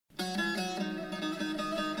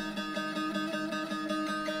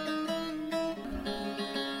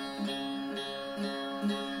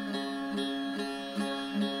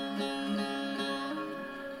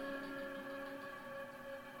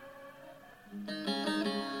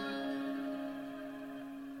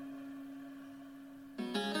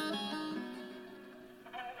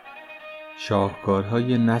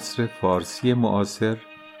شاهکارهای نثرفارسی معاصر،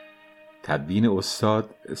 تدوین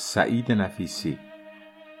استاد سعید نفیسی.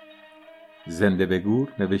 زنده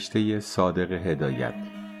بگور نوشتۀ صادق هدایت.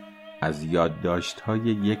 از یادداشت‌های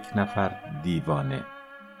یک نفر دیوانه.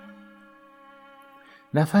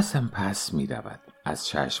 نفسم پس می رود، از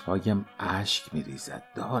چشمهایم اشک می ریزد،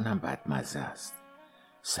 دهانم بدمزه است،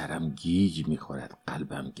 سرم گیج می خورد،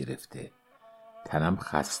 قلبم گرفته، تنم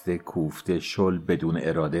خسته، کوفته، شل بدون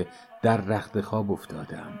اراده در رخت خواب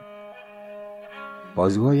افتادم.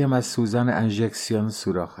 بازوهایم از سوزن انژکسیون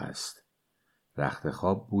سوراخ است. رخت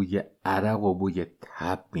خواب بوی عرق و بوی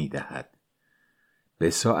تب می دهد. به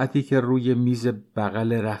ساعتی که روی میز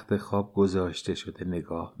بغل رخت خواب گذاشته شده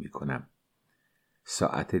نگاه می کنم.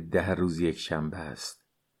 ساعت 10 روز یکشنبه است.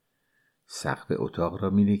 سقف اتاق را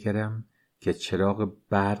می نگرم که چراغ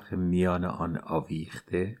برق میان آن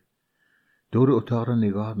آویخته. دور اتاق را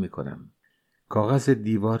نگاه می کنم. کاغذ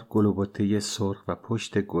دیوار گل و بته سرخ و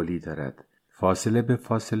پشت گلی دارد. فاصله به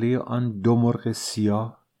فاصله آن دو مرغ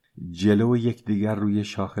سیاه جلو یکدیگر روی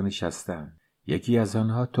شاخه نشستند. یکی از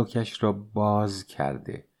آنها تکش را باز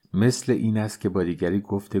کرده، مثل این است که با دیگری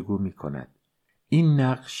گفتگو می کند. این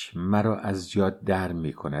نقش مرا از جا در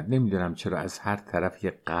می کند. نمیدانم چرا از هر طرف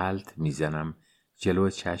یک غلط می زنم. جلو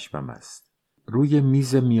چشمم است. روی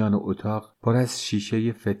میز میان اتاق پر از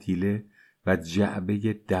شیشه فتیله و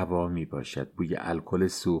جعبه دوا می باشد. بوی الکل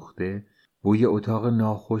سوخته، بوی اتاق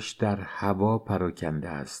ناخوش در هوا پراکنده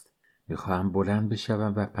است. میخواهم بلند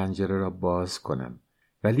بشوم و پنجره را باز کنم،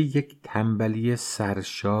 ولی یک تنبلی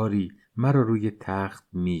سرشاری مرا روی تخت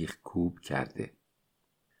میخ کوب کرده.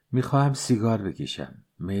 میخواهم سیگار بکشم،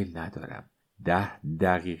 میل ندارم. 10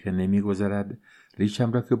 دقیقه نمیگذرد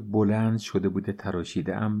ریشم را که بلند شده بوده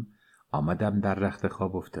تراشیدم. آمدم در رخت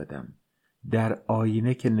خواب افتادم. در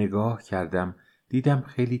آینه که نگاه کردم دیدم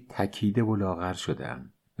خیلی تکیده و لاغر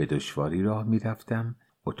شدم. به دشواری راه میرفتم.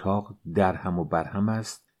 اتاق درهم و برهم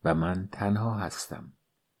است و من تنها هستم.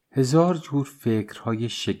 1000 جور فکرهای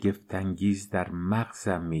شگفت‌انگیز در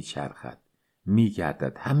مغزم میچرخد،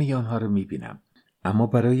 میگردد. همه آنها را میبینم، اما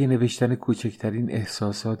برای نوشتن کوچکترین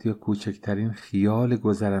احساسات یا کوچکترین خیال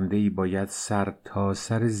گذرنده‌ای باید سر تا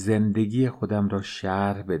سر زندگی خودم را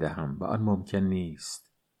شرح بدهم و آن ممکن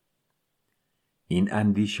نیست. این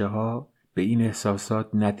اندیشه ها به این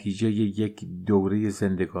احساسات نتیجه یک دوره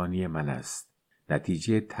زندگانی من است.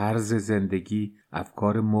 نتیجه طرز زندگی،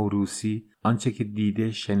 افکار موروثی، آنچه که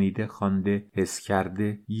دیده، شنیده، خوانده، حس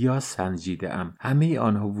کرده یا سنجیده ام، همه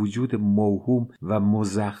آنها وجود موهوم و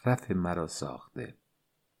مزخرف مرا ساخته.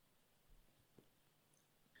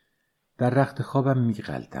 در رخت خوابم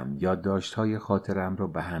میغلطم، یادداشت‌های خاطرم را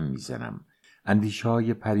به هم میزنم.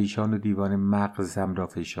 اندیشه‌های پریشان و دیوانه مغزم را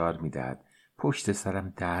فشار میدهد. پشت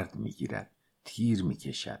سرم درد میگیرد، تیر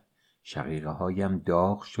میکشد. شقیقه هایم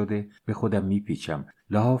داغ شده، به خودم میپیچم.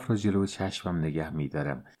 لحاف را جلو چشمم نگه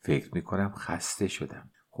میدارم. فکر میکنم خسته شدم.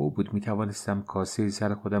 خوب بود میتوانستم کاسه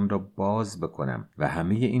سر خودم را باز بکنم و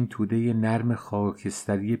همه این توده نرم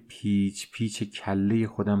خاکستری پیچ پیچ کله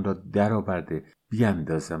خودم را درآورده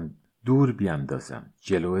بیاندازم، دور بیاندازم،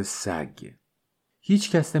 جلو سگ.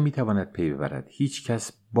 هیچ کس نمیتواند پی ببرد. هیچ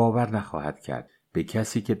کس باور نخواهد کرد. به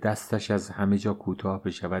کسی که دستش از همه جا کوتاه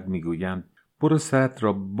بشود میگویند برو سرت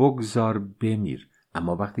را بگذار بمیر.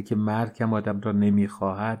 اما وقتی که مرگم آدم را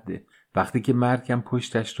نمیخواهد، وقتی که مرگم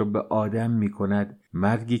پشتش را به آدم میکند،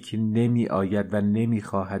 مرگی که نمی آید و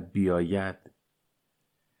نمیخواهد بیاید.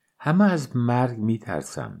 همه از مرگ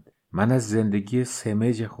میترسند. من از زندگی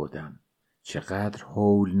سمج خودم. چقدر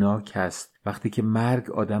هولناک است وقتی که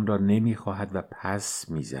مرگ آدم را نمیخواهد و پس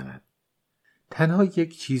میزند. تنها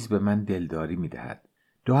یک چیز به من دلداری میدهد.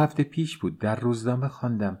 2 هفته پیش بود در روزنامه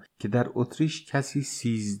خواندم که در اتریش کسی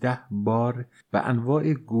 13 بار و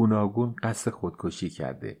انواع گوناگون قصد خودکشی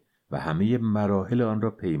کرده و همه مراحل آن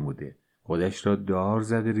را پیموده. خودش را دار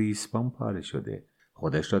زده، ریسمان پاره شده،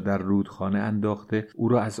 خودش را در رودخانه انداخته، او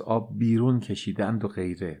را از آب بیرون کشیدند و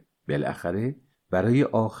غیره. بالاخره برای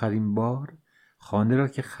آخرین بار خانه را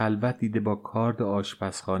که خلوت دیده با کارد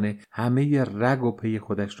آشپزخانه همه رگ و پی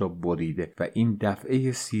خودش را بریده و این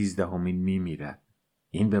دفعه 13مین میمیرد.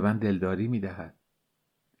 این به من دلداری میدهد.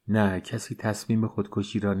 نه، کسی تصمیم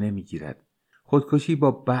خودکشی را نمیگیرد. خودکشی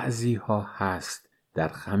با بعضی ها هست، در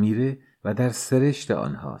خمیره و در سرشت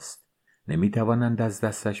آنهاست. نمیتوانند از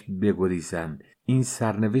دستش بگریزند. این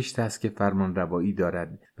سرنوشت است که فرمان روایی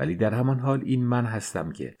دارد، ولی در همان حال این من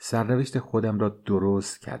هستم که سرنوشت خودم را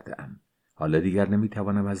درست کرده ام. حالا دیگر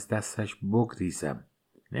نمیتوانم از دستش بگریزم.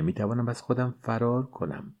 نمیتوانم از خودم فرار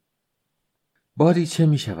کنم. باری چه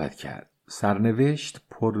میشود کرد؟ سرنوشت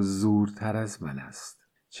پر زورتر از من است.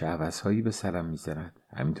 چه هوس‌هایی به سرم می‌زند.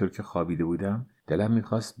 همینطور که خوابیده بودم دلم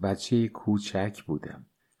می‌خواست بچه کوچک بودم.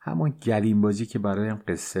 همون گلیم‌بازی که برایم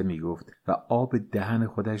قصه میگفت و آب دهن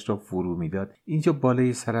خودش را فرو میداد اینجا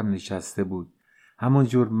بالای سرم نشسته بود. همون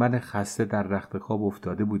جور من خسته در رخت خواب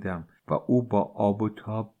افتاده بودم و او با آب و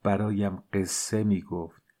تاب برایم قصه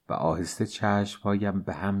میگفت و آهسته چشمهایم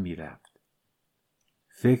به هم میرفت.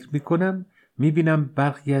 فکر میکنم میبینم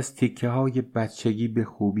برخی از تکه های بچگی به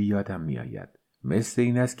خوبی یادم میآید. مثل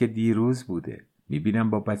این است که دیروز بوده. میبینم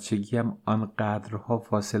با بچگیم آنقدرها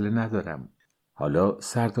فاصله ندارم. حالا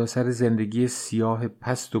سرتاسر زندگی سیاه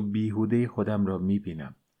پست و بیهوده خودم را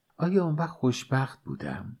میبینم. آیا اون وقت خوشبخت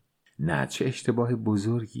بودم؟ نه، چه اشتباه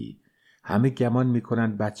بزرگی. همه گمان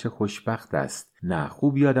میکنند بچه خوشبخت است. نه،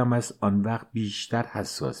 خوب یادم است آن وقت بیشتر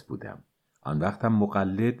حساس بودم. آن وقتم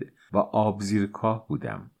مقلد و آبزیرکاه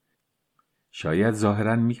بودم. شاید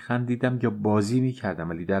ظاهراً میخندیدم یا بازی میکردم،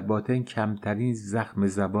 ولی در باطن کمترین زخم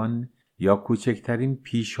زبان یا کوچکترین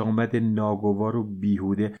پیش آمد ناگوار و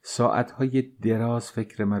بیهوده ساعتهای دراز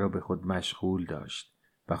فکر مرا به خود مشغول داشت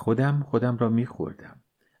و خودم را میخوردم.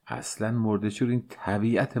 اصلاً مرده‌شور این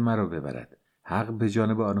طبیعت مرا ببرد. حق به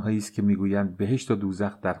جانب آنهایی است که میگویند بهشت و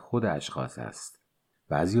دوزخ در خود اشخاص است.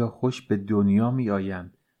 بعضی‌ها خوش به دنیا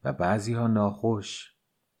میآیند و بعضی‌ها ناخوش.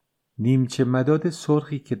 نیمچه مداد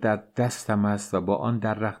سرخی که در دستم است و با آن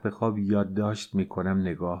در رخت خواب یادداشت میکنم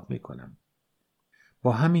نگاه میکنم.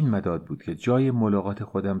 با همین مداد بود که جای ملاقات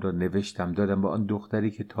خودم را نوشتم دادم با آن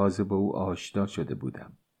دختری که تازه با او آشنا شده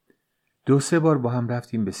بودم. 2-3 بار با هم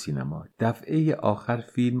رفتیم به سینما. دفعه آخر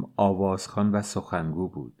فیلم آوازخوان و سخنگو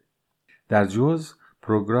بود. در جز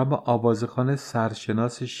پروگرام آوازخوان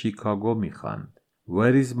سرشناس شیکاگو میخواند.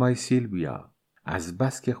 Where is my Sylvia؟ از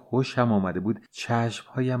بس که خوشم آمده بود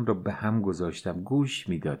چشمهایم را به هم گذاشتم، گوش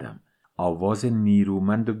میدادم. آواز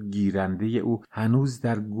نیرومند و گیرنده او هنوز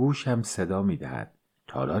در گوشم صدا میدهد.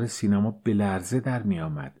 تالار سینما به لرزه در می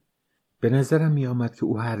آمد. به نظرم می آمد که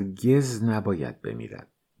او هرگز نباید بمیرد.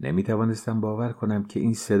 نمی توانستم باور کنم که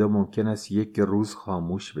این صدا ممکن است یک روز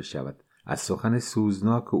خاموش بشود. از سخن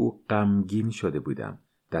سوزناک او غمگین شده بودم،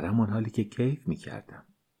 در همان حالی که کیف می کردم.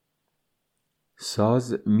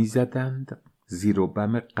 ساز می زدند، زیر و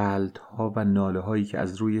بم قلت‌ها و ناله‌هایی که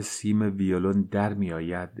از روی سیم ویولون در می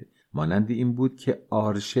آید مانند این بود که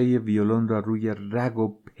آرشه ویولون را روی رگ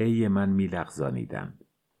و پی من می لغزانیدند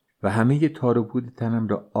و همه تار و پود تنم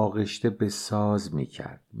را آغشته به ساز می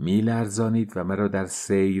کرد، می لرزانید و مرا در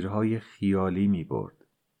سیرهای خیالی می برد.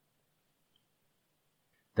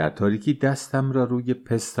 در تاریکی دستم را روی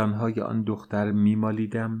پستانهای آن دختر می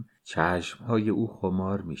مالیدم، چشمهای او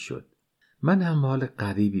خمار می شد. من هم حال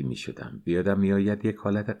غریبی می شدم. بیادم می آید یک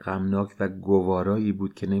حالت غمناک و گوارایی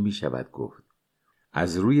بود که نمی شود گفت.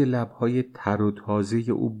 از روی لبهای تر و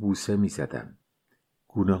تازه او بوسه می زدم.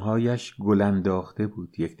 گونه‌هایش گل انداخته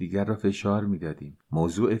بود. یکدیگر را فشار می دادیم.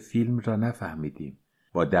 موضوع فیلم را نفهمیدیم.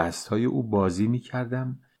 با دستهای او بازی می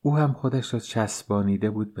کردم. او هم خودش را چسبانیده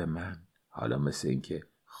بود به من. حالا مثل این که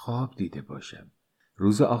خواب دیده باشم.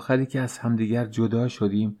 روز آخری که از همدیگر جدا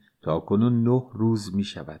شدیم تا کنون 9 روز می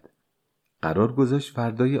شود. قرار گذاشت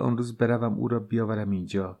فردای آن روز بروم او را بیاورم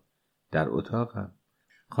اینجا در اتاقم.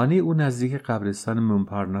 خانه او نزدیک قبرستان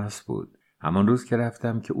مونپارناس بود. همان روز که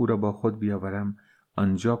رفتم که او را با خود بیاورم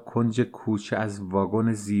آنجا کنج کوچه از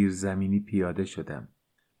واگن زیرزمینی پیاده شدم.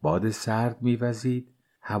 باد سرد می‌وزید،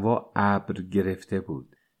 هوا ابر گرفته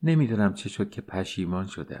بود. نمیدونم چه شد که پشیمان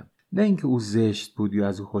شدم. نه اینکه او زشت بود یا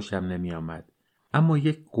از او خوشم نمی آمد، اما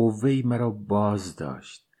یک قوه‌ای مرا باز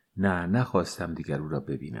داشت. نخواستم دیگر او را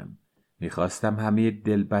ببینم. میخواستم همه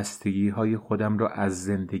دلبستگی های خودم را از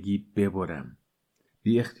زندگی ببرم.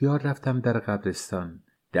 بی اختیار رفتم در قبرستان.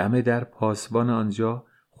 دم در پاسبان آنجا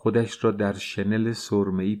خودش را در شنل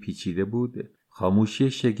سرمه‌ای پیچیده بود.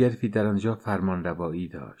 خاموشی شگرفی در آنجا فرمانروایی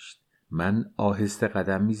داشت. من آهسته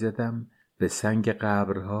قدم می زدم به سنگ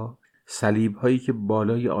قبرها، صلیب‌هایی که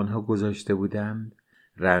بالای آنها گذاشته بودند،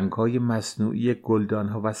 رنگ‌های مصنوعی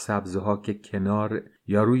گلدان‌ها و سبزها که کنار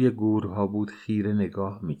یا روی گورها بود خیره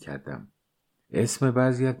نگاه می‌کردم. اسم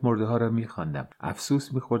بعضی از مرده‌ها را می‌خواندم.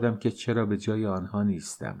 افسوس می‌خوردم که چرا به جای آنها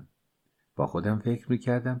نیستم. با خودم فکر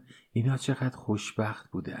می‌کردم اینا چقدر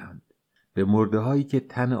خوشبخت بودند. به مرده‌هایی که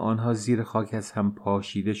تن آنها زیر خاک از هم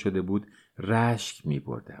پاشیده شده بود رشک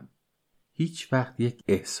می‌بردم. هیچ وقت یک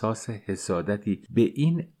احساس حسادتی به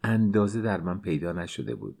این اندازه در من پیدا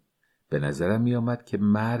نشده بود. به نظرم می آمد که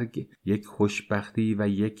مرگ یک خوشبختی و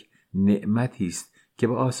یک نعمتی است که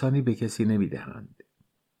به آسانی به کسی نمی دهند.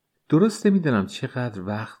 درست نمی دانم چقدر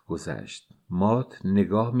وقت گذشت. مات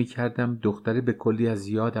نگاه می کردم. دختری به کلی از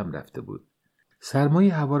یادم رفته بود. سرمای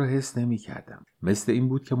هوا را حس نمی کردم. مثل این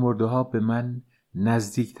بود که مرده ها به من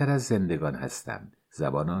نزدیکتر از زندگان هستند.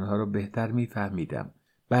 زبان آنها را بهتر می فهمیدم.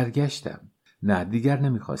 برگشتم. نه، دیگر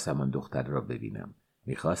نمی خواستم آن دختر را ببینم.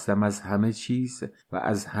 می خواستم از همه چیز و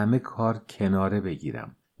از همه کار کناره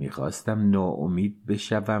بگیرم. می خواستم ناامید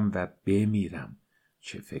بشوم و بمیرم.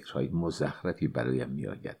 چه فکرهای مزخرفی برایم می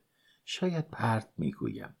آید. شاید پرت می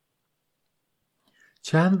گویم.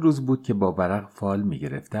 چند روز بود که با ورق فال می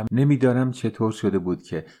گرفتم. نمیدانم چطور شده بود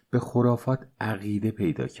که به خرافات عقیده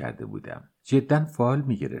پیدا کرده بودم. جدا فال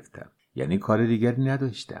می گرفتم. یعنی کار دیگری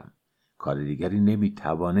نداشتم. کار دیگری نمی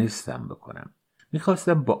توانستم بکنم. می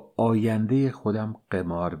خواستم با آینده خودم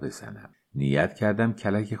قمار بزنم. نیت کردم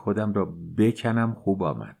کلک خودم را بکنم. خوب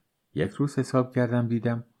آمد. یک روز حساب کردم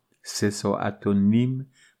دیدم 3.5 ساعت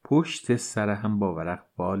پشت سر هم با ورق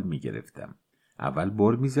فال می گرفتم. اول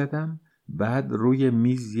بر می زدم، بعد روی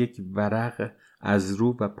میز یک ورق از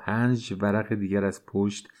رو و 5 ورق دیگر از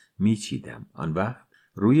پشت می چیدم. آن وقت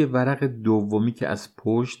روی ورق دومی که از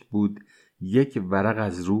پشت بود 1 ورق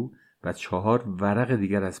از رو و 4 ورق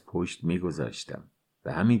دیگر از پشت می گذاشتم.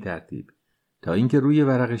 به همین ترتیب تا اینکه روی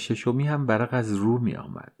ورق ششمی هم ورق از رو می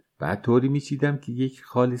آمد. بعد طوری می چیدم که 1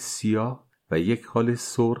 خال سیاه و 1 خال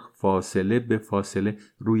سرخ فاصله به فاصله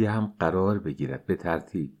روی هم قرار بگیرد به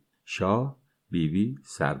ترتیب. شاه، بیبی،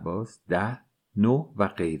 سرباز، 10، 9 و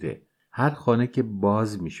غیره. هر خانه که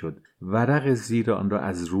باز می شد ورق زیر آن را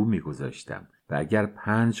از رو می گذاشتم و اگر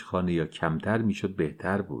 5 خانه یا کمتر می شد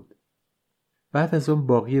بهتر بود. بعد از اون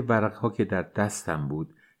باقی ورق ها که در دستم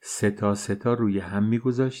بود 3 تا روی هم می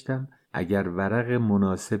گذاشتم. اگر ورق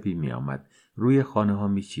مناسبی می آمد روی خانه ها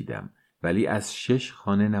می چیدم، ولی از 6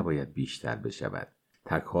 خانه نباید بیشتر بشود.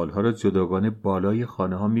 تک‌هال ها را جداگانه بالای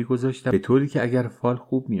خانه ها می گذاشتم به طوری که اگر فال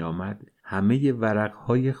خوب می آمد همه ورق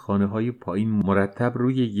های خانه های پایین مرتب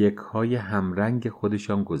روی یک‌های همرنگ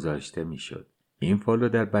خودشان گذاشته می شد. این فال را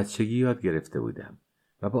در بچگی یاد گرفته بودم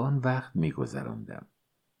و با آن وقت می گذراندم.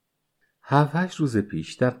 7-8 روز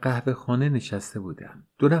پیش در قهوه خانه نشسته بودم.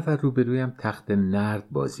 2 نفر روبرویم تخت نرد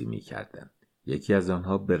بازی می کردند. یکی از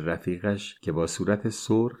آنها به رفیقش که با صورت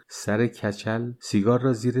سرخ، سر کچل، سیگار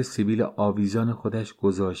را زیر سبیل آویزان خودش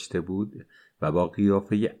گذاشته بود و با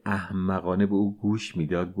قیافه احمقانه به او گوش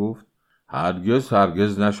میداد گفت: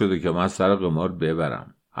 هرگز نشده که من سر قمار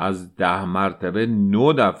ببرم. از 10 مرتبه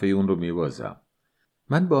 9 دفعه اون رو میبازم.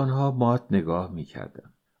 من به آنها مات نگاه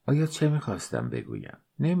میکردم. آیا چه میخواستم بگویم؟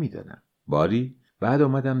 نمیدانم. باری بعد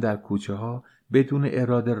آمدم در کوچه ها بدون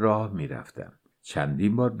اراده راه میرفتم.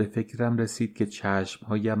 چندین بار به فکرم رسید که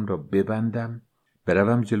چشمهایم را ببندم،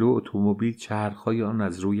 بروم جلو اتومبیل، چرخهای آن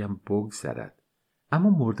از رویم بگذرد. اما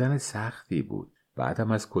مردن سختی بود.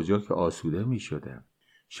 بعدم از کجا که آسوده می شدم.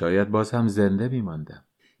 شاید باز هم زنده می ماندم.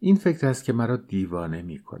 این فکر است که مرا دیوانه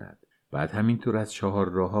می کند. بعد همینطور از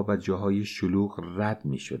چهارراه‌ها و جاهای شلوغ رد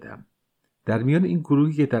می شدم. در میان این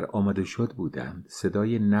گروهی که در آمده شد بودند،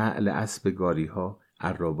 صدای نعل اسب گاری‌ها،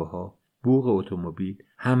 عرابه‌ها، بوق اتومبیل،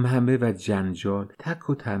 همهمه و جنجال، تک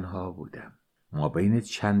و تنها بودم. ما بین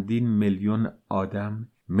چندین میلیون آدم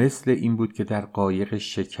مثل این بود که در قایق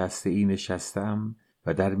شکسته‌ای نشستم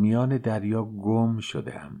و در میان دریا گم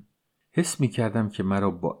شدم. حس می کردم که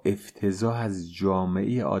مرا با افتضاح از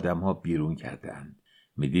جامعه آدم‌ها بیرون کردند.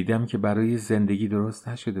 می دیدم که برای زندگی درست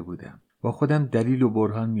نشده بودم. با خودم دلیل و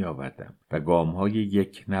برهان می آوردم و گام‌های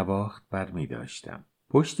یک نواخت بر می داشتم.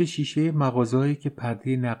 پشت شیشه مغازه‌ای که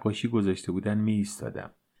پرده نقاشی گذاشته بودن می ایستادم.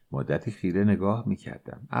 مدتی خیره نگاه می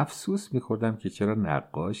کردم. افسوس می خوردم که چرا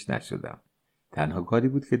نقاش نشدم. تنها کاری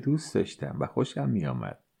بود که دوست داشتم و خوشم می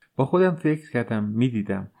آمد. با خودم فکر کردم، می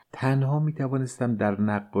دیدم تنها می توانستم در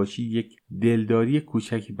نقاشی یک دلداری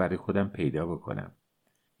کوچکی برای خودم پیدا بکنم.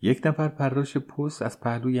 یک نفر فراش پست از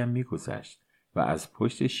پهلویم می گذشت و از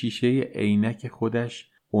پشت شیشه عینک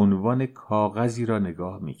خودش عنوان کاغذی را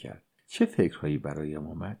نگاه می کرد. چه فکرهایی برایم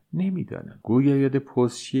آمد؟ نمیدانم. گویا یاد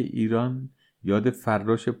پستچی ایران، یاد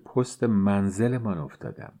فراش پست منزلمان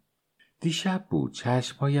افتادم. دیشب بود.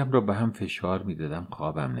 چشمهایم را به هم فشار می دادم.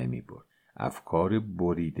 خوابم نمی برد. افکار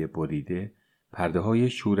بریده پرده های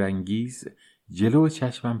شورانگیز جلو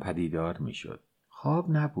چشمم پدیدار می شد.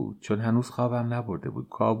 خواب نبود، چون هنوز خوابم نبرده بود.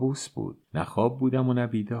 کابوس بود. نه خواب بودم و نه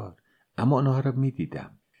بیدار. اما آنها را می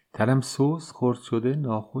دیدم. تنم سوز خرد شده،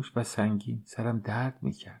 ناخوش و سنگین. سرم درد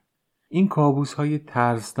می کرد. این کابوس های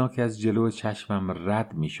ترسناک از جلو چشمم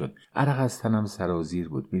رد می شد. عرق از تنم سرازیر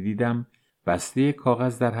بود. می دیدم بسته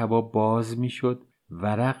کاغذ در هوا باز می شد.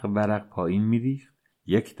 ورق پایین می ریخت.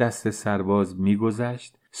 یک دست سرباز می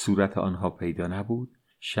گذشت. صورت آنها پیدا نبود.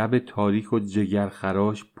 شب تاریک و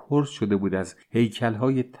جگرخراش پر شده بود از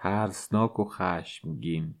هیکل‌های ترسناک و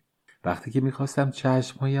خشمگین. وقتی که می‌خواستم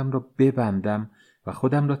چشمهایم را ببندم، و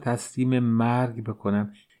خودم را تسلیم مرگ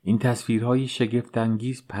بکنم، این تصویرهای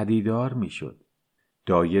شگفت‌انگیز پدیدار میشد.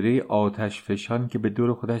 دایره آتش فشان که به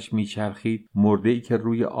دور خودش میچرخید، مرده‌ای که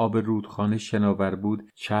روی آب رودخانه شناور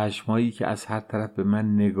بود، چشمایی که از هر طرف به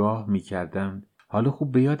من نگاه میکردند. حالا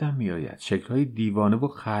خوب به یادم میآید شکل‌های دیوانه و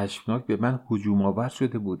خشمناک به من هجوم آور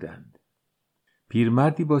شده بودند.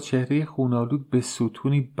 پیرمردی با چهره خونالود به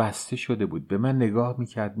ستونی بسته شده بود، به من نگاه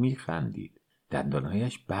میکرد، میخندید،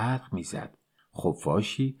 دندانهایش برق میزد.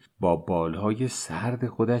 خفاشی با بالهای سرد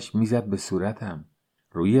خودش میزد به صورتم.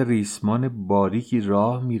 روی ریسمان باریکی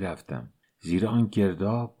راه میرفتم، زیر آن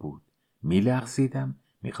گرداب بود. میلغزیدم،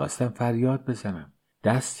 میخواستم فریاد بزنم.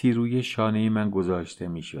 دستی روی شانه من گذاشته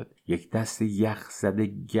میشد، یک دست یخ زده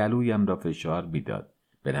گلویم را فشار میداد.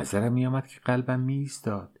 به نظرم میآمد که قلبم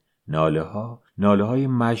میایستاد. ناله های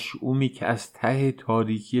مشعومی که از ته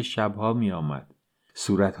تاریکی شبها میآمد.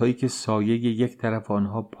 صورتهایی که سایه یک طرف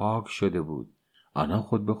آنها پاک شده بود. آنها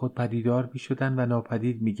خود به خود پدیدار میشدند و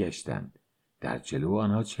ناپدید میگشتند. در جلو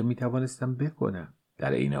آنها چه میتوانستم بکنم؟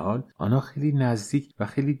 در این حال آنها خیلی نزدیک و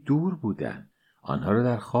خیلی دور بودند. آنها را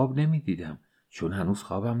در خواب نمیدیدم، چون هنوز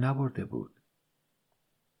خوابم نبرده بود.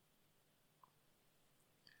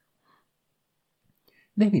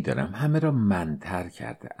 نمیدانم، همه را منتر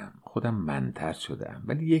کردم، خودم منتر شدم،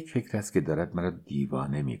 ولی یک فکر است که دارد مرا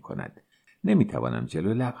دیوانه می کند. نمیتوانم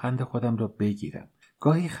جلو لبخند خودم را بگیرم.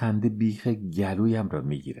 گاهی خنده بیخ گلویم را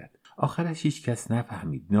میگیرد. آخرش هیچ کس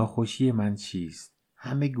نفهمید ناخوشی من چیست.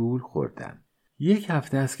 همه گول خوردن. یک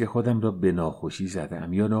هفته است که خودم را به ناخوشی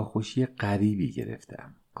زدم یا ناخوشی غریبی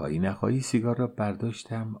گرفتم. خواهی نخواهی سیگار را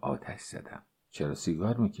برداشتم، آتش زدم. چرا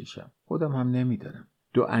سیگار میکشم؟ خودم هم نمیدانم.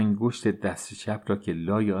 2 انگشت دست چپ را که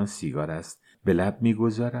لای آن سیگار است به لب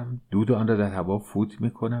میگذارم، دود آن را در هوا فوت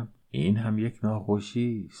میکنم. این هم یک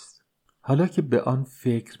ناخوشی است. حالا که به آن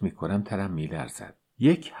فکر میکنم تنم میلرزد.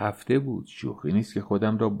 1 هفته بود، شوخی نیست که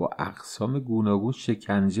خودم را با اقسام گوناگون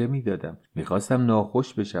شکنجه میدادم. میخواستم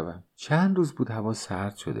ناخوش بشوم. چند روز بود هوا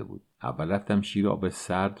سرد شده بود. اول رفتم شیر آب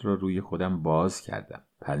سرد را روی خودم باز کردم.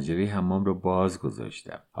 پنجره حمام را باز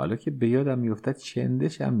گذاشتم. حالا که به یادم میافتد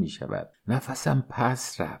چندشم میشود. نفسم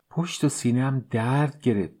پس رفت. پشت و سینه‌ام درد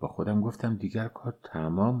گرفت. با خودم گفتم دیگر کار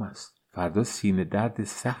تمام است. فردا سینه درد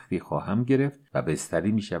سختی خواهم گرفت و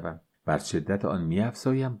بستری میشوم. بر شدت آن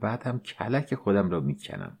میافزایم، بعد هم کلک خودم را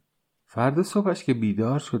میکنم. فردا صبحش که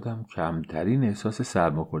بیدار شدم کمترین احساس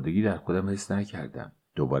سرماخوردگی در خودم حس نکردم.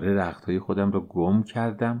 دوباره رختهای خودم را گم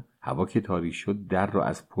کردم. هوا که تاریک شد در را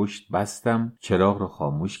از پشت بستم، چراغ را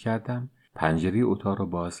خاموش کردم، پنجره اتاق را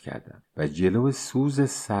باز کردم و جلو سوز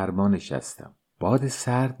سرما نشستم. باد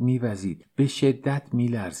سرد میوزید، به شدت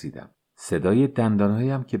میلرزیدم. صدای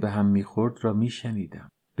دندانهایم که به هم میخورد را میشنیدم.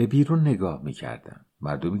 به بیرون نگاه میکردم.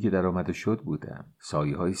 مردمی که در آمده شد بودند.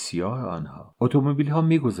 سایه‌های سیاه آنها. اتومبیل‌ها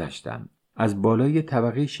میگذشتند. از بالای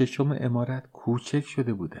طبقه 6 عمارت کوچک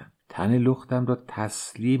شده بودند. تن لختم را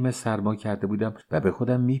تسلیم سرما کرده بودم و به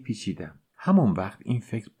خودم میپیچیدم. همون وقت این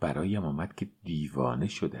فکر برایم آمد که دیوانه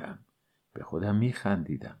شدم. به خودم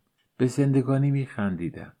میخندیدم. به زندگانی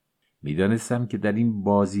میخندیدم. میدانستم که در این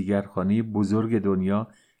بازیگرخانه بزرگ دنیا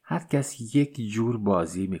هر کس یک جور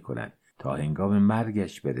بازی میکند تا هنگام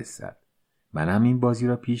مرگش برسد. من هم این بازی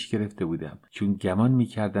را پیش گرفته بودم، چون گمان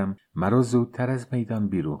میکردم مرا زودتر از میدان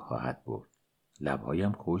بیرون خواهد برد.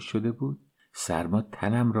 لبهایم خشک شده بود. سرما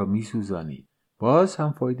تنم را میسوزانید. باز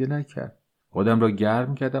هم فایده نکرد. خودم را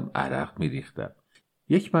گرم کردم، عرق میریختم.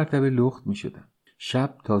 1 مرتبه لخت میشدم.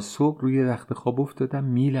 شب تا صبح روی رخت خواب افتادم،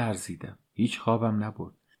 میلرزیدم. هیچ خوابم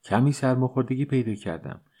نبرد. کمی سرماخوردگی پیدا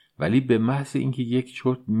کردم، ولی به محض اینکه یک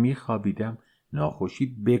چرت میخوابیدم ناخوشی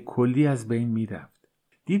به کلی از بین میرفت.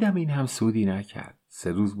 دیدم این هم سودی نکرد.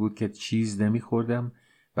 3 روز بود که چیز نمیخوردم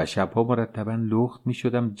و شبها مرتبا لخت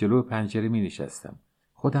میشدم. جلو پنجره مینشستم.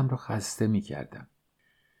 خودم را خسته میکردم.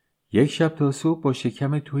 یک شب تا صبح با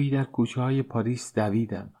شکم تویی در کوچه های پاریس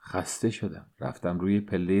دویدم. خسته شدم. رفتم روی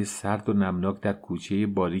پله سرد و نمناک در کوچه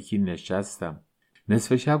باریکی نشستم.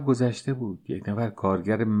 نصف شب گذشته بود. یک نفر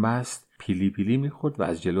کارگر مست پیلی پیلی میخورد و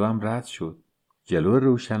از جلوم رد شد. جلو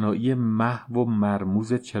روشنایی محو و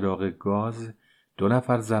مرموز چراغ گاز 2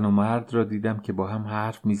 نفر زن و مرد را دیدم که با هم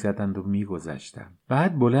حرف میزدند و میگذشتند.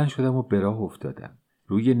 بعد بلند شدم و به راه افتادم.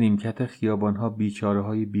 روی نیمکت خیابانها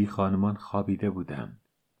بیچاره‌های بی خانمان خوابیده بودند.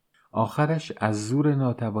 آخرش از زور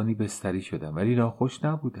ناتوانی بستری شدم، ولی ناخوش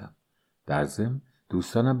نبودم. در ضمن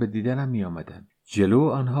دوستانم به دیدنم می آمدن. جلو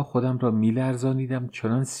آنها خودم را می لرزانیدم،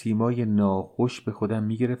 چنان سیمای ناخوش به خودم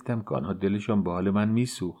می گرفتم که آنها دلشان به حال من می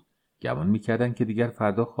سوخت. گمان می کردن که دیگر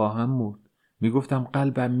فردا خواهم مرد. می گفتم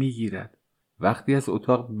قلبم می گیرد. وقتی از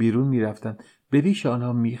اتاق بیرون می رفتن به ریش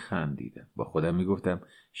آنها می خندیدم. با خودم می گفتم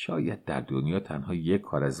شاید در دنیا تنها یک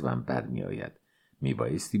کار از من برمی آید.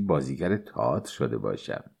 میبایستی بازیگر تئاتر شده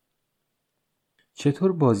باشم.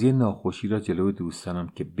 چطور بازی ناخوشی را جلوی دوستانم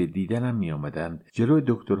که به دیدنم می آمدند جلوی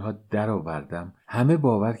دکترها در آوردم. همه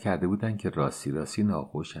باور کرده بودند که راستی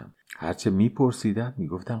ناخوشم. هرچه میپرسیدم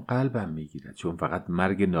میگفتم قلبم میگیرد، چون فقط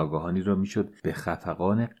مرگ ناگهانی را میشد به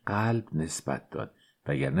خفقان قلب نسبت داد،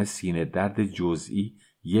 وگرنه سینه درد جزئی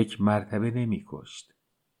یک مرتبه نمیکشت.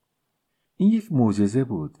 این یک معجزه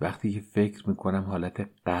بود. وقتی که فکر میکنم حالت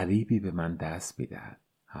غریبی به من دست میدهد.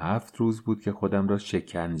 7 روز بود که خودم را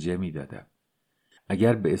شکنجه میدادم.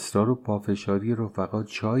 اگر به اصرار و پافشاری رفقا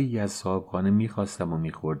چایی از صاحبخانه میخواستم و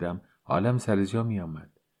میخوردم، حالم سر جا میآمد.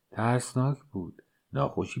 ترسناک بود.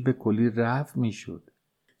 ناخوشی به کلی رفع میشد.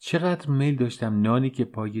 چقدر میل داشتم نانی که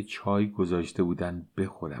پای چای گذاشته بودن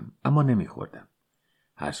بخورم، اما نمیخوردم.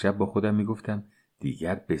 هر شب با خودم میگفتم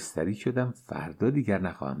دیگر بستری شدم، فردا دیگر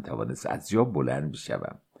نخواهم توانست از جا بلند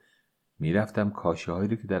بشوم. میرفتم کاشه هایی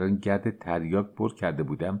رو که در آن گرد تریاک پر کرده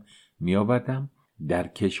بودم میآوردم، در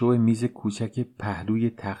کشو میز کوچک پهلوی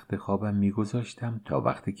تخت خوابم میگذاشتم تا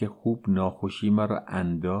وقتی که خوب ناخوشی مرا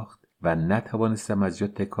انداخت و نتوانستم از جا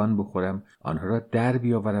تکان بخورم، آنها را در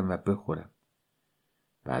بیاورم و بخورم.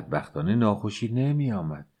 بدبختانه ناخوشی نمی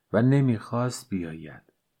آمد و نمیخواست بیاید.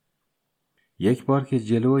 یک بار که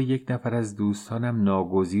جلو یک نفر از دوستانم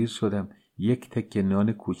ناگزیر شدم یک تکه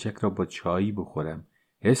نان کوچک را با چایی بخورم،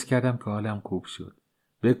 حس کردم که حالم خوب شد.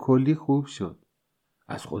 به کلی خوب شد.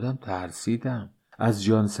 از خودم ترسیدم. از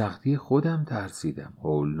جان سختی خودم ترسیدم.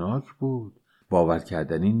 هولناک بود. باور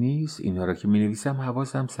کردنی نیست. اینها را که می نویسم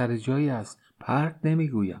حواسم سر جایی است. پرت نمی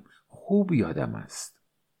گویم. خوب یادم است.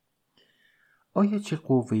 آیا چه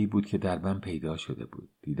قوه‌ای بود که در من پیدا شده بود؟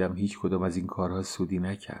 دیدم هیچ کدام از این کارها سودی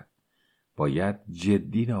نکرد. باید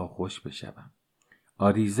جدی ناخوش بشوم.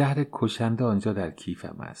 آری، زهر کشنده آنجا در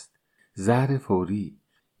کیفم است. زهر فوری.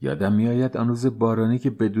 یادم میآید آن روز بارانی که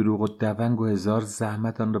به دروغ و دونگ و 1000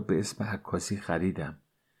 زحمت آن را به اسم عکاسی خریدم.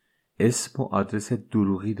 اسم و آدرس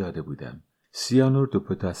دروغی داده بودم. سیانور دو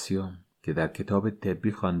پتاسیم که در کتاب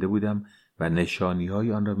طبی خوانده بودم و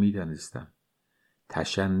نشانی‌های آن را می‌دانستم.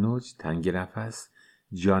 تشنج، تنگ نفس،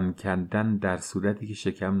 جان کندن در صورتی که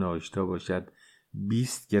شکم ناآشتا باشد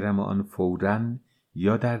 20 گرم آن فوراً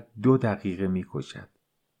یا در 2 دقیقه می‌کشد.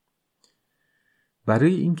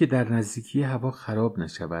 برای اینکه در نزدیکی هوا خراب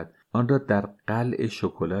نشود آن را در قلع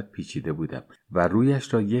شکلات پیچیده بودم و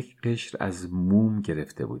رویش را یک قشر از موم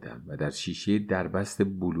گرفته بودم و در شیشه دربست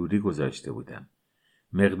بلوری گذاشته بودم.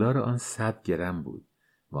 مقدار آن 100 گرم بود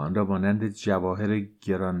و آن را مانند جواهر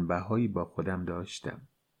گرانبهایی با خودم داشتم.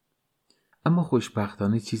 اما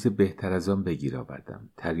خوشبختانه چیز بهتر از آن بگیر آوردم.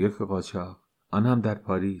 تریاک قاچاق، آن هم در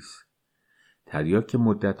پاریس. تریاک که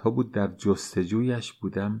مدتها بود در جستجویش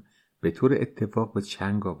بودم به طور اتفاق به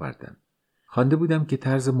چنگ آوردم. خوانده بودم که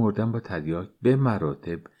طرز مردن با تریاک به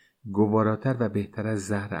مراتب گواراتر و بهتر از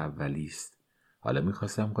زهر اولی است. حالا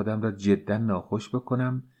می‌خواستم خودم را جدا ناخوش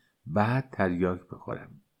بکنم، بعد تریاک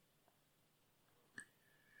بخورم.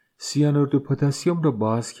 سیانور دو پتاسیم را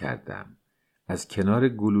باز کردم. از کنار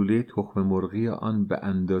گلوله تخم مرغی آن به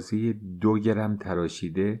اندازه 2 گرم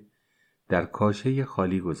تراشیده در کاشه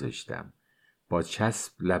خالی گذاشتم. با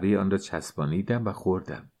چسب لبه آن را چسبانیدم و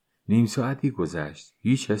خوردم. نیم ساعتی گذشت.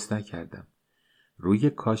 هیچ حس نکردم. روی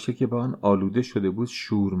کاشه که به آن آلوده شده بود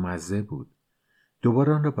شورمزه بود.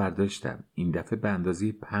 دوباره آن را برداشتم. این دفعه به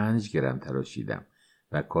اندازه 5 گرم تراشیدم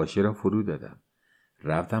و کاشه را فرو دادم.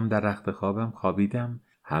 رفتم در رخت خوابم خوابیدم.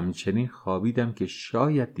 همچنین خوابیدم که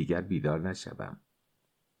شاید دیگر بیدار نشوم.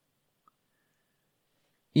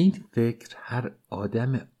 این فکر هر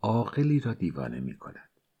آدم عاقلی را دیوانه می کند.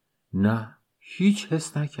 نه، هیچ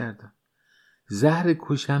حس نکردم. زهر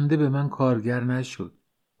کشنده به من کارگر نشد.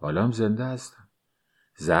 حالام زنده هستم.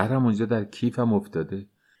 زهرم اونجا در کیفم افتاده.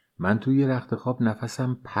 من توی رخت خواب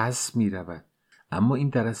نفسم پس می رود. اما این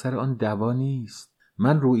در اثر آن دوا نیست.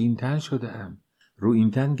 من رو این تن شدم. رو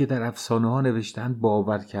این تن که در افسانه ها نوشتن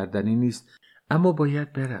باور کردنی نیست، اما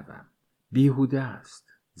باید بروم. بیهوده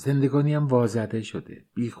است. زندگانیم وازده شده.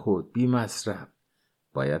 بی خود، بی مصرف.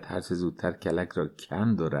 باید هر چه زودتر کلک را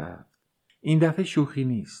کند و رفت. این دفعه شوخی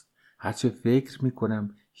نیست. هرچه فکر می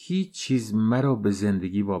کنم هیچ چیز مرا به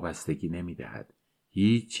زندگی وابستگی نمی دهد.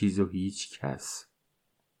 هیچ چیز و هیچ کس.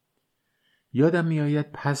 یادم می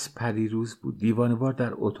آید پس پریروز بود. دیوانه‌وار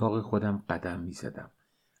در اتاق خودم قدم می زدم.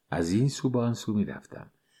 از این سو به آن سو می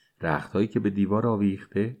رفتم. رختهایی که به دیوار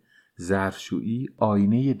آویخته، ظرفشویی،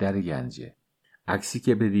 آینه در گنجه، عکسی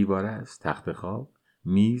که به دیوار است، تخت خواب،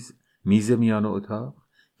 میز میان اتاق،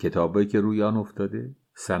 کتابایی که روی آن افتاده،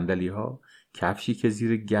 صندلی‌ها، کفشی که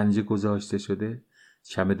زیر گنجه گذاشته شده،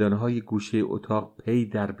 چمدان‌های گوشه اتاق پی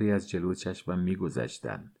در پی از جلو چشمم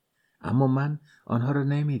می‌گذشتند. اما من آنها را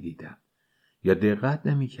نمی‌دیدم. یا دقت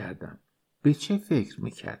نمی کردم؟ به چه فکر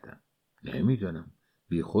می کردم؟ نمیدانم.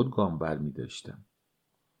 بی خود گام بر می داشتم.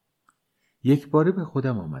 یک باره به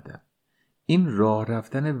خودم آمدم. این راه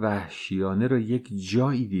رفتن وحشیانه را یک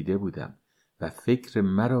جایی دیده بودم و فکر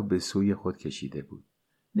مرا به سوی خود کشیده بود.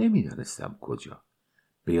 نمیدانستم کجا.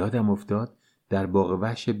 به یادم افتاد در باغ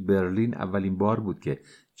وحش برلین اولین بار بود که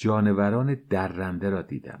جانوران درنده را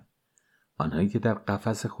دیدم. آنهایی که در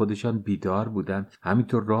قفس خودشان بیدار بودند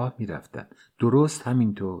همینطور راه می‌رفتند. درست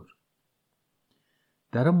همینطور.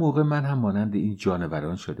 در آن موقع من هم مانند این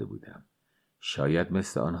جانوران شده بودم. شاید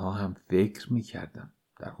مثل آنها هم فکر می‌کردم.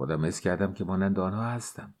 در خودم حس کردم که مانند آنها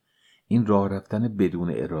هستم. این راه رفتن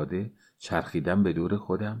بدون اراده، چرخیدن به دور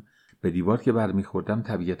خودم، به دیوار که برمیخوردم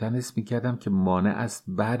طبیعتاً حس می‌کردم که مانع است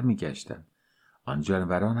برمیگشتم. آن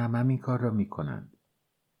جانوران هم همین کار را می‌کنند.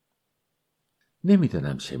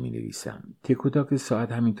 نمیدانم چه می‌نویسم. تک و تاک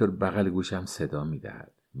ساعت همینطور بغل گوشم صدا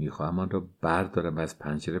می‌دهد. می‌خواهم آن را بردارم و از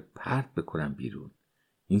پنجره پرت بکنم بیرون.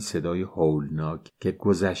 این صدای هولناک که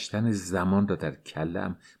گذشتن زمان را در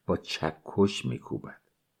کلم با چکش می‌کوبد.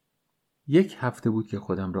 یک هفته بود که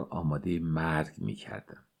خودم را آماده مرگ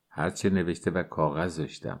می‌کردم. هرچه نوشته و کاغذ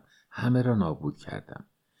داشتم همه را نابود کردم.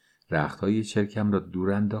 رختهای چرکم را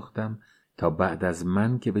دور انداختم تا بعد از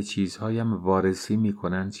من که به چیزهایم وارسی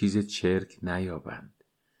می‌کنند چیز چرک نیابند.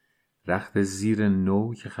 رخت زیر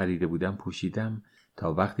نو که خریده بودم پوشیدم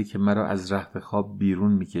تا وقتی که مرا از رخت خواب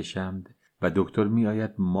بیرون می‌کشند و دکتر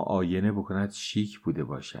می‌آید معاینه بکند شیک بوده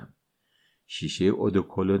باشم. شیشه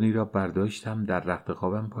اودوکلونی را برداشتم در رخت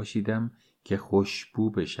خوابم پاشیدم که خوشبو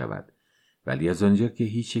بشود، ولی از آنجا که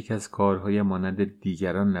هیچ یک از کارهای مانند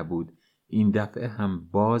دیگران نبود این دفعه هم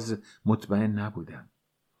باز مطمئن نبودم.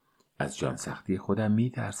 از جان سختی خودم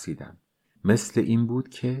می‌ترسیدم. مثل این بود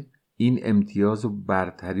که این امتیاز و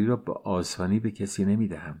برتری را به آسانی به کسی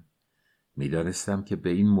نمی‌دهم. می‌دانستم که به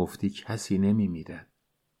این مفتی کسی نمی‌میرد.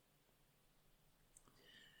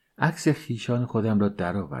 عکس خویشان خودم را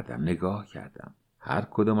درآوردم، نگاه کردم. هر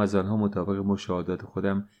کدام از آنها مطابق مشاهدات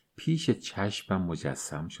خودم پیش چشمم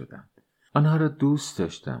مجسم شدند. آنها را دوست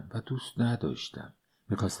داشتم و دوست نداشتم.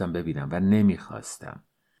 می‌خواستم ببینم و نمی‌خواستم.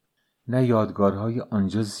 نه یادگارهای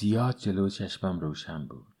آنجا زیاد جلو چشمم روشن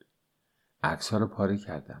بود. عکس‌ها را پاره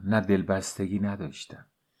کردم. نه دلبستگی نداشتم.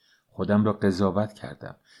 خودم را قضاوت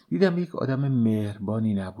کردم. دیدم یک آدم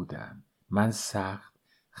مهربانی نبودم. من سخت،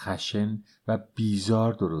 خشن و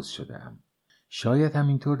بیزار درست شدم. شاید هم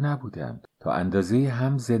اینطور نبودم. تا اندازه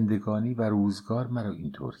هم زندگانی و روزگار مرا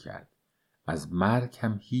اینطور کرد. از مرگ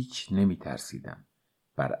هم هیچ نمی ترسیدم.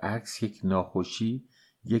 برعکس یک ناخوشی،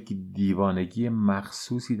 یک دیوانگی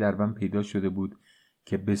مخصوصی در من پیدا شده بود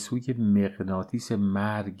که به سوی مغناطیس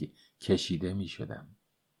مرگ کشیده می شدم.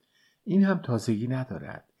 این هم تازگی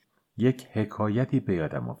ندارد. یک حکایتی به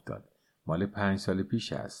یادم افتاد. مال 5 سال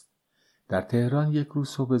پیش است. در تهران یک روز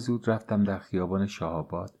صبح زود رفتم در خیابان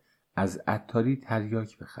شاهآباد از عطاری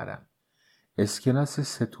تریاک بخرم. اسکناس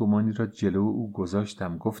 3 تومانی را جلو او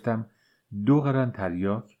گذاشتم. گفتم 2 قران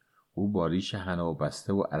تریاک. او با ریش حنا و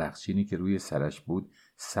بسته و عرقچینی که روی سرش بود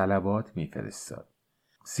صلوات میفرستاد.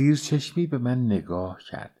 زیر چشمی به من نگاه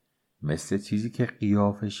کرد، مثل چیزی که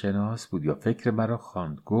قیافه شناس بود یا فکر مرا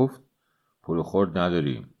خواند. گفت پول خورد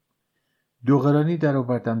نداریم. 2 قرانی در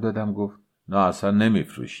آوردم دادم. گفت نه اصلا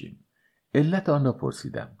نمیفروشیم. علت آن را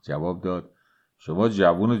پرسیدم. جواب داد شما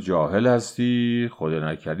جوون و جاهل هستی،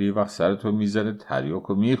 خدا نکردی وقت سرتو میزنه تریاک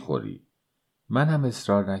و میخوری. من هم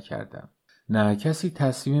اصرار نکردم. نه، کسی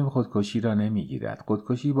تصمیم خودکشی را نمیگیرد.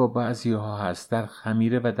 خودکشی با بعضی ها هست، در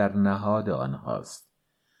خمیره و در نهاد آنهاست.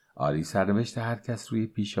 آری، سرنوشت هر کس روی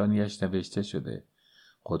پیشانیش نوشته شده.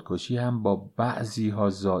 خودکشی هم با بعضی ها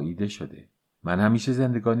زاییده شده. من همیشه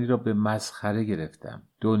زندگانی را به مسخره گرفتم.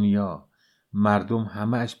 دنیا، مردم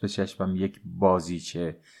همه‌اش به چشمم یک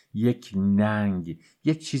بازیچه، یک ننگ،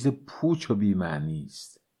 یک چیز پوچ و بی‌معنی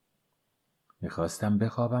است. میخواستم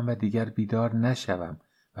بخوابم و دیگر بیدار نشوم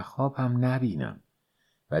و خواب هم نبینم.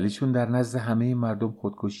 ولی چون در نزد همه مردم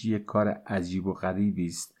خودکشی یک کار عجیب و غریبی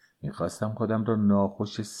است، میخواستم خودم را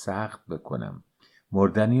ناخوش سخت بکنم،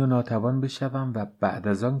 مردنی و ناتوان بشوم و بعد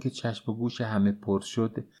از آن که چشم و گوش همه پر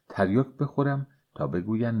شد تریاک بخورم تا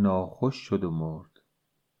بگویند ناخوش شد و مرد.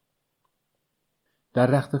 در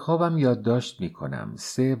رخت خوابم یادداشت میکنم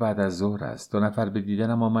 3 بعد از ظهر است. 2 نفر به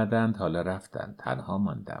دیدنم آمدند، حالا رفتند. تنها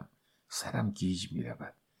ماندم. سرم گیج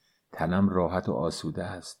میرود. تنم راحت و آسوده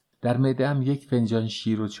است. در معده‌ام 1 فنجان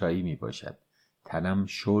شیر و چایی می باشد. تنم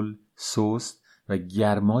شل، سست و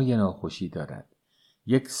گرمای ناخوشی دارد.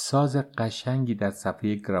 یک ساز قشنگی در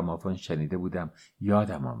صفحه گرامافون شنیده بودم.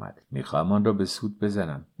 یادم آمد. میخواهم آن را به سود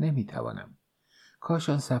بزنم. نمیتوانم. کاش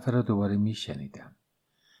آن صفحه را دوباره میشنیدم.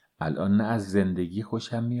 الان نه از زندگی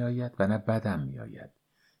خوشم می آید و نه بدم می آید.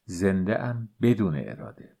 زنده ام بدون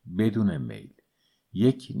اراده، بدون میل.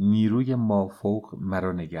 یک نیروی مافوق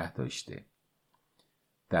مرا نگه داشته.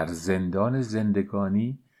 در زندان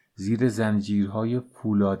زندگانی زیر زنجیرهای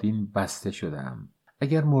فولادین بسته شدم.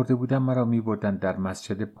 اگر مرده بودم مرا می بردن در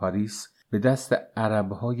مسجد پاریس، به دست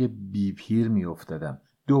عربهای بی پیر می افتادم.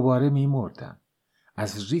 دوباره می مردم.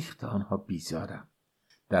 از ریخت آنها بیزارم.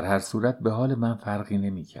 در هر صورت به حال من فرقی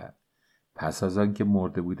نمی کرد. پس از آن که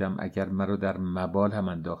مرده بودم، اگر مرا در مبال هم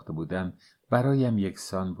انداخته بودند برایم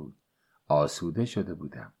یکسان بود. آسوده شده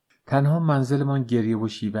بودم. تنها منزلمان گریه و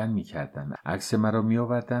شیون می کردند. عکس مرا می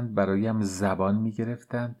آوردند، برایم زبان می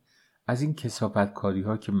گرفتند. از این کثافتکاری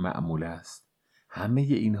ها که معمول است. همه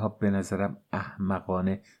اینها به نظرم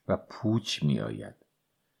احمقانه و پوچ می آید.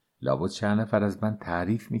 لابد چند نفر از من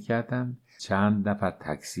تعریف می کردند، چند نفر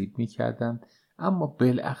تکذیب می کردند، اما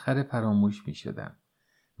بالاخره فراموش می شدم.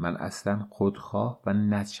 من اصلا خودخواه و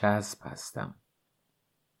نچسب هستم.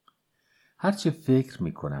 هرچه فکر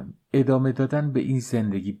می کنم ادامه دادن به این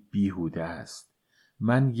زندگی بیهوده است.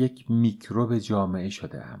 من یک میکروب جامعه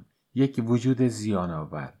شده‌ام، یک وجود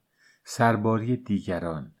زیان‌آور، سرباری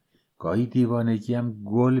دیگران. گاهی دیوانگیم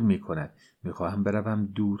گل می کند. می خواهم بروم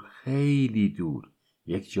دور، خیلی دور،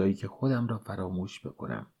 یک جایی که خودم را فراموش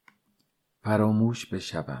بکنم. فراموش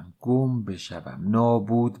بشوم، گم بشوم،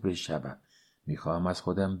 نابود بشوم. می خواهم از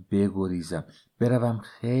خودم بگریزم، بروم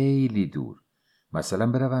خیلی دور.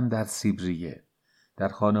 مثلا بروم در سیبریه، در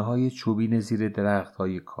خانه های چوبین زیر درخت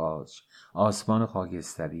های کاج، آسمان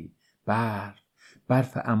خاکستری،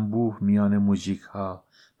 برف انبوه میان موجیک ها.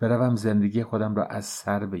 بروم زندگی خودم را از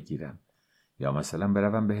سر بگیرم. یا مثلا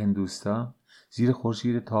بروم به هندوستان، زیر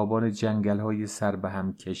خورشید تابان جنگل های سر به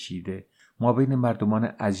هم کشیده، ما بین مردمان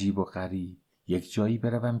عجیب و غریب. یک جایی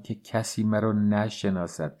بروم که کسی مرا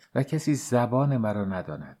نشناسد و کسی زبان مرا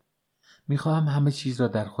نداند. میخواهم همه چیز را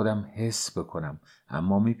در خودم حس بکنم،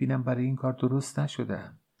 اما میبینم برای این کار درست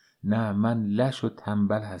نشدم. نه، من لش و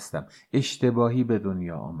تنبل هستم. اشتباهی به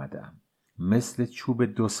دنیا آمدم. مثل چوب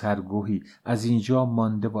دو سرگوهی از اینجا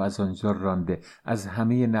مانده و از آنجا رانده. از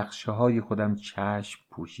همه نقشه های خودم چشم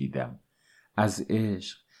پوشیدم. از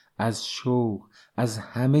عشق، از شوق، از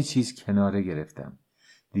همه چیز کناره گرفتم.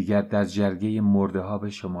 دیگر در جرگه مرده ها به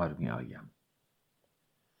شمار می آیم.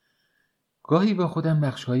 گاهی با خودم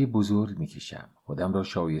نقشه‌های بزرگ می‌کشم. خودم را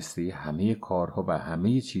شایسته همه کارها و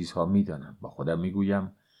همه چیزها می‌دانم. با خودم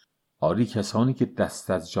می‌گویم آری، کسانی که دست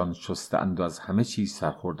از جان شسته‌اند و از همه چیز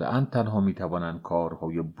سرخورده‌اند تنها می‌توانند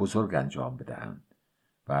کارهای بزرگ انجام بدهند.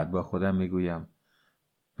 بعد با خودم می‌گویم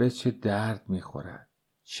به چه درد می‌خورد،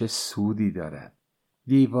 چه سودی دارد.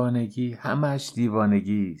 دیوانگی همش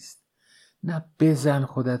دیوانگی است. نه، بزن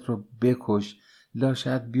خودت رو بکش،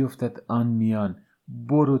 لاشد بیفتد آن میان.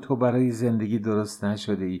 برو، تو برای زندگی درست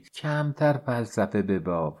نشده ای. کمتر فلسفه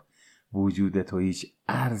بباف. وجود تو هیچ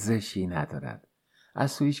ارزشی ندارد.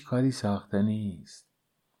 از تو هیچ کاری ساخته نیست.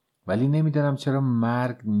 ولی نمیدانم چرا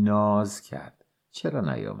مرگ ناز کرد.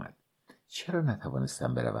 چرا نیامد؟ چرا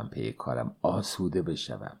نتوانستم بروم پی کارم، آسوده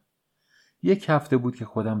بشوم؟ 1 هفته بود که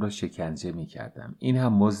خودم را شکنجه می کردم. این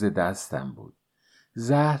هم مزد دستم بود.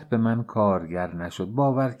 زهر به من کارگر نشد.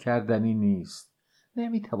 باور کردنی نیست.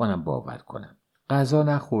 نمیتوانم باور کنم. غذا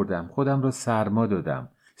نخوردم، خودم را سرما دادم،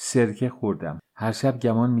 سرکه خوردم. هر شب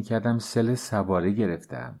گمان میکردم سل سواره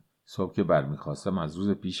گرفتم. صبح که برمیخواستم از روز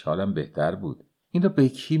پیش حالم بهتر بود. این را به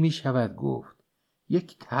کی میشود گفت؟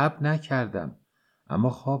 یک تب نکردم، اما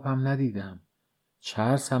خواب هم ندیدم،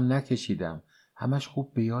 چرس هم نکشیدم. همش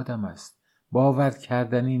خوب به یادم است. باور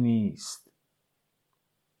کردنی نیست.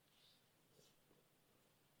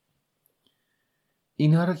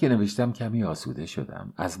 اینها را که نوشتم کمی آسوده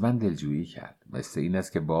شدم. از من دلجویی کرد. مثل این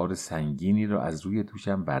است که بار سنگینی را از روی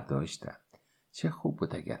دوشم برداشتم. چه خوب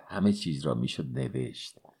بود اگر همه چیز را میشد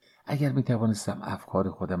نوشت. اگر میتوانستم افکار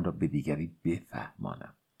خودم را به دیگری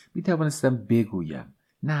بفهمانم. میتوانستم بگویم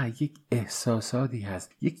نه، یک احساساتی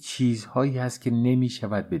هست، یک چیزهایی هست که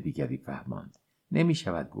نمیشود به دیگری فهماند.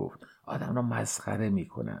 نمیشود گفت. آدم را مسخره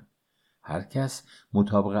میکنند. هر کس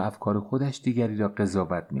مطابق افکار خودش دیگری را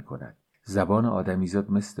قضاوت میکند. زبان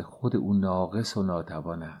آدمیزاد مثل خود او ناقص و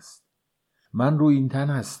ناتوان است. من روی این تن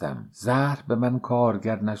هستم. زهر به من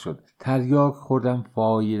کارگر نشد. تریاک خوردم،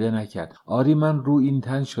 فایده نکرد. آری، من روی این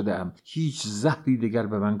تن شدم. هیچ زهری دیگر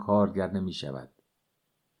به من کارگر نمی شود.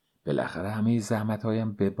 بالاخره همه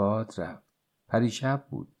زحمتهایم به باد رفت. پریشب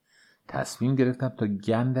بود. تصمیم گرفتم تا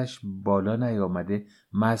گندش بالا نیامده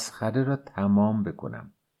مسخره را تمام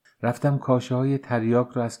بکنم. رفتم کاشه های تریاک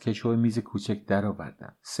را از کشو میز کوچک در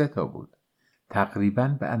آوردم. 3 تا بود.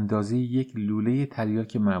 تقریباً به اندازه یک لوله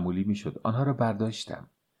تریاک معمولی میشد. آنها را برداشتم.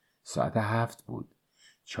 ساعت 7 بود.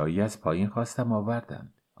 چایی از پایین خواستم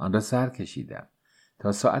آوردند. آن را سر کشیدم.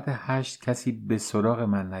 تا ساعت 8 کسی به سراغ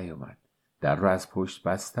من نیامد. در را از پشت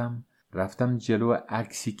بستم. رفتم جلو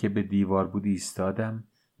عکسی که به دیوار بود ایستادم.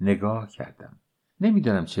 نگاه کردم.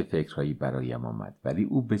 نمیدانم چه فکرهایی برایم آمد، ولی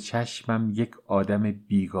او به چشمم یک آدم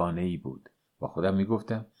بیگانه‌ای بود. با خودم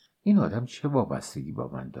میگفتم این آدم چه وابستگی با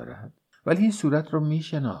من دارد؟ ولی این صورت را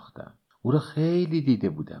میشناختم. او را خیلی دیده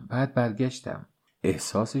بودم. بعد برگشتم.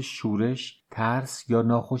 احساس شورش، ترس یا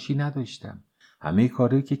ناخوشی نداشتم. همه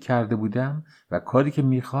کاری که کرده بودم و کاری که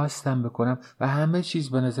میخواستم بکنم و همه چیز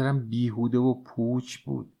به نظرم بیهوده و پوچ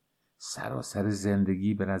بود. سراسر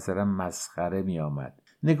زندگی به نظرم مسخره می آمد.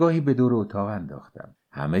 نگاهی به دور اتاق انداختم.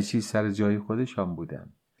 همه چیز سر جای خودشان بودم.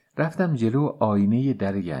 رفتم جلو آینه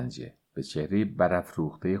در گنجه. به چهره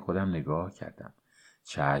برافروخته خودم نگاه کردم.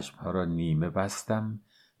 چشمها را نیمه بستم.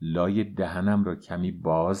 لای دهنم را کمی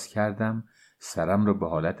باز کردم. سرم را به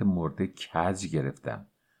حالت مرده کج گرفتم.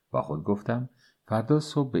 با خود گفتم فردا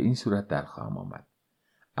صبح به این صورت در خواهم آمد.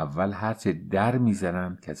 اول هرچه در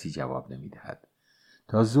میزنم کسی جواب نمیدهد.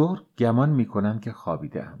 تا ظهر گمان میکنند که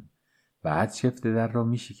خوابیده‌ام. بعد چفت در را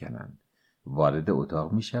میشکنند. وارد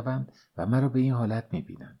اتاق میشوند و مرا به این حالت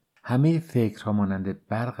میبینند. همه فکرها مانند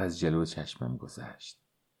برق از جلو چشمم گذشت.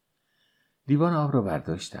 لیوان آب را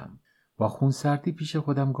برداشتم. با خونسردی پیش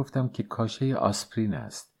خودم گفتم که کاشه آسپرین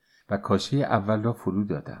است و کاشه اول را فرو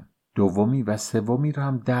دادم. دومی و سومی را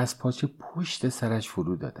هم دست پاچه پشت سرش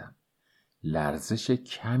فرو دادم. لرزش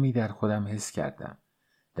کمی در خودم حس کردم.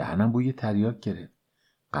 دهنم بوی تریاک گرفت.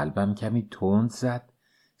 قلبم کمی تند زد.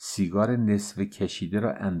 سیگار نصف کشیده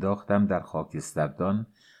را انداختم در خاکستردان.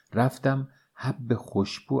 رفتم حب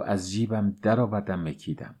خوشبو از جیبم در آوردم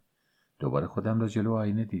مکیدم. دوباره خودم را جلو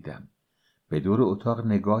آینه دیدم. به دور اتاق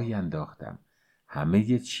نگاهی انداختم.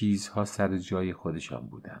 همه چیزها سر جای خودشان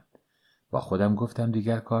بودند. با خودم گفتم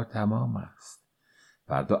دیگر کار تمام است.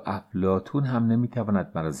 فردا افلاطون هم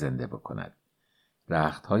نمیتواند مرا زنده بکند.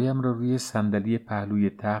 رختهایم را روی صندلی پهلوی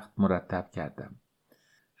تخت مرتب کردم.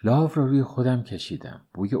 لاف را روی خودم کشیدم.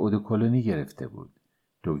 بوی اودوکلونی گرفته بود.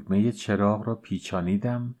 دکمه چراغ را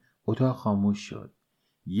پیچانیدم. اتاق خاموش شد.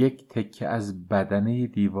 یک تکه از بدنه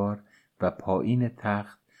دیوار و پایین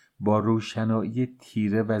تخت با روشنایی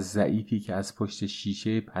تیره و ضعیفی که از پشت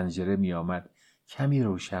شیشه پنجره می آمد کمی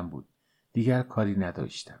روشن بود. دیگر کاری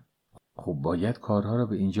نداشتم. خب باید کارها را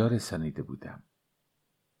به اینجا رسانیده بودم.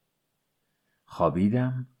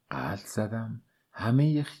 خوابیدم، قلط زدم.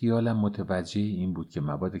 همه خیالم متوجه این بود که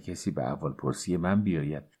مبادا کسی به احوالپرسی من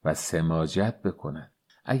بیاید و سماجت بکند.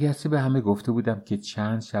 اگرچه به همه گفته بودم که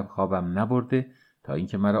چند شب خوابم نبرده تا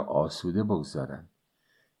اینکه مرا آسوده بگذارند.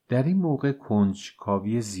 در این موقع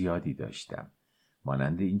کنجکاوی زیادی داشتم،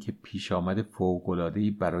 مانند اینکه پیش آمد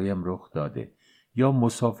فوق‌العاده‌ای برایم رخ داده یا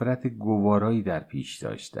مسافرت گوارایی در پیش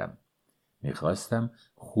داشتم. میخواستم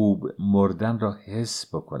خوب مردن را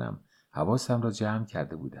حس بکنم. حواسم را جمع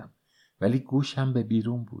کرده بودم، ولی گوشم به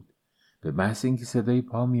بیرون بود. به محض اینکه صدای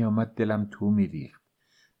پا می آمد دلم تو می ریخت.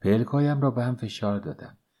 پلکایم را به هم فشار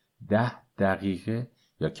دادم. 10 دقیقه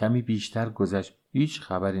یا کمی بیشتر گذشت. هیچ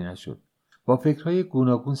خبری نشد. با فکرهای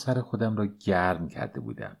گوناگون سر خودم را گرم کرده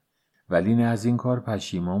بودم، ولی نه از این کار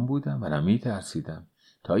پشیمان بودم و نه می ترسیدم،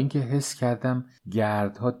 تا اینکه حس کردم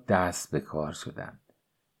گردها دست به کار شدند.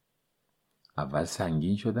 اول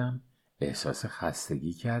سنگین شدم. احساس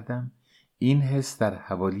خستگی کردم. این حس در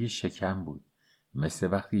حوالی شکم بود،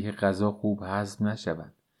 مثل وقتی که غذا خوب هضم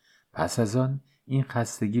نشود. پس از آن این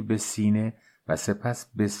خستگی به سینه و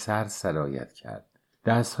سپس به سر سرایت کرد.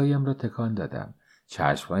 دستهایم را تکان دادم.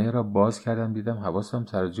 چشمهایم را باز کردم. دیدم حواسم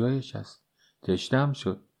سر جایش است. تشنه‌ام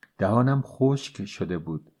شد. دهانم خشک شده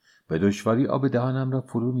بود. به دشواری آب دهانم را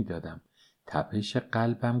فرو می دادم. تپش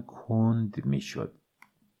قلبم کند می شد.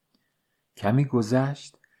 کمی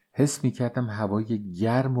گذشت. حس می کردم هوای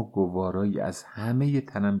گرم و گوارایی از همه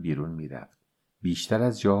تنم بیرون می رفت. بیشتر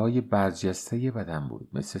از جاهای برجسته بدن بود،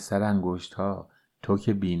 مثل سر انگشت‌ها، توک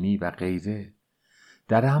بینی و غیره.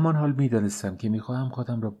 در همان حال می دانستم که می خواهم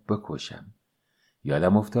خودم را بکشم.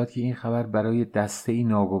 یادم افتاد که این خبر برای دسته‌ای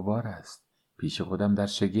ناگوار است. پیش خودم در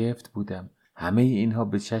شگفت بودم. همه اینها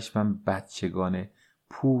به چشمم بچگانه،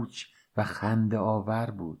 پوچ و خنده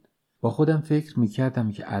آور بود. با خودم فکر می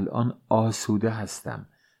کردم که الان آسوده هستم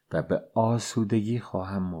و به آسودگی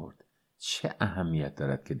خواهم مرد. چه اهمیت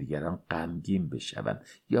دارد که دیگران غمگین بشوند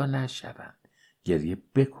یا نشوند، گریه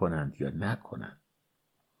بکنند یا نکنند.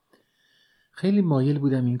 خیلی مایل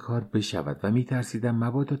بودم این کار بشود و می ترسیدم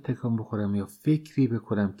مبادا تکان بخورم یا فکری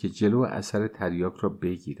بکنم که جلو اثر تریاک را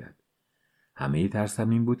بگیرد. همه ترسم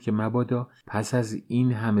این بود که مبادا پس از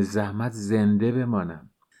این همه زحمت زنده بمانم.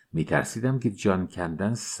 می ترسیدم که جان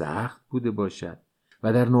کندن سخت بوده باشد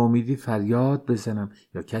و در ناامیدی فریاد بزنم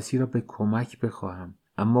یا کسی را به کمک بخواهم.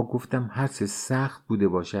 اما گفتم هر چه سخت بوده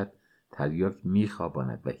باشد تریاک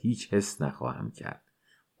میخواباند و هیچ حس نخواهم کرد.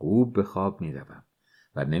 خوب به خواب میروم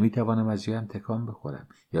و نمیتوانم از جایم تکان بخورم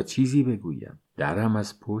یا چیزی بگویم. درم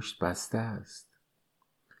از پشت بسته است.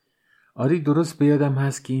 آری درست به یادم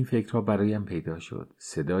هست که این فکرها برایم پیدا شد.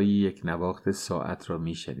 صدای یک نواخت ساعت را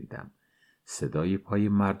میشنیدم. صدای پای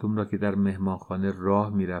مردم را که در مهمانخانه راه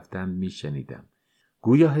میرفتند میشنیدم.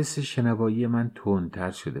 گویا حس شنوایی من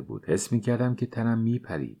تندتر شده بود. حس میکردم که تنم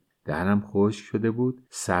میپرید. دهنم خشک شده بود.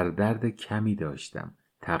 سردرد کمی داشتم.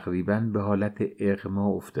 تقریباً به حالت اغما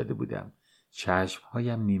افتاده بودم.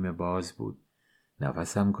 چشمهایم نیمه باز بود.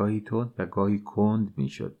 نفسم گاهی تند و گاهی کند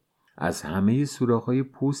میشد. از همه سوراخ‌های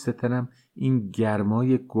پوست تنم این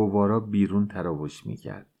گرمای گوارا بیرون تراوش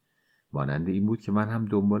میکرد. مانند این بود که من هم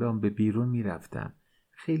دنبال آن به بیرون میرفتم.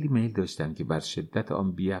 خیلی میل داشتم که بر شدت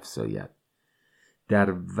آن بیفزاید.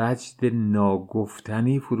 در وجد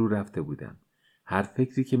ناگفتنی فرو رفته بودم. هر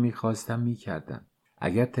فکری که میخواستم میکردم.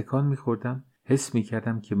 اگر تکان میخوردم حس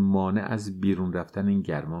میکردم که مانع از بیرون رفتن این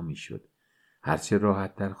گرما میشد. هرچه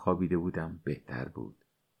راحت‌تر خوابیده بودم بهتر بود.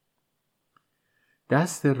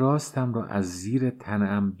 دست راستم را از زیر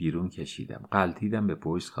تنم بیرون کشیدم. غلتیدم به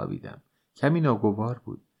پشت خوابیدم. کمی ناگوار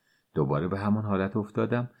بود. دوباره به همان حالت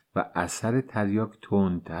افتادم و اثر تریاک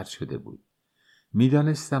تندتر شده بود.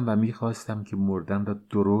 میدانستم و میخواستم که مردن را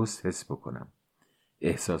درست حس بکنم.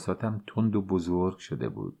 احساساتم تند و بزرگ شده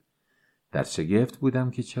بود. در شگفت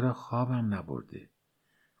بودم که چرا خوابم نبرده.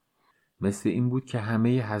 مثل این بود که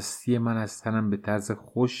همه هستی من از تنم به طرز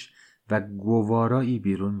خوش و گوارایی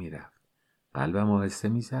بیرون میرفت. قلبم آهسته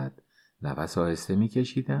میزد. نفس آهسته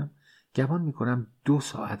میکشیدم. گمان میکنم 2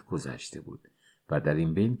 ساعت گذشته بود و در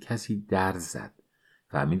این بین کسی در زد.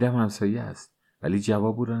 فهمیدم همسایه است ولی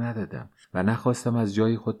جواب او را ندادم و نخواستم از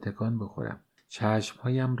جای خود تکان بخورم.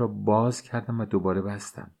 چشمهایم را باز کردم و دوباره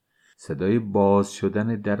بستم. صدای باز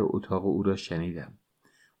شدن در اتاق او را شنیدم.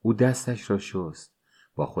 او دستش را شست.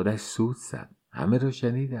 با خودش سوت زد. همه را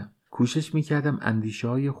شنیدم. کوشش میکردم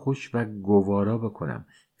اندیشه‌های خوش و گوارا بکنم.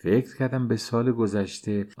 فکر کردم به سال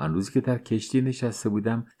گذشته، آن روز که در کشتی نشسته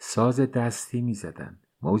بودم، ساز دستی میزدن.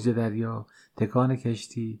 موج دریا، تکان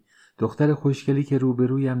کشتی، دختر خوشگلی که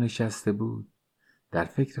روبرویم نشسته بود. در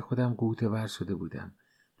فکر خودم غوطه‌ور شده بودم.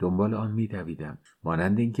 دنبال آن میدویدم،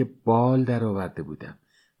 مانند اینکه بال در آورده بودم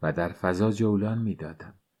و در فضا جولان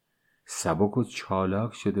میدادم. سبک و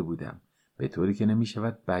چالاک شده بودم، به طوری که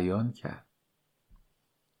نمیشود بیان کرد.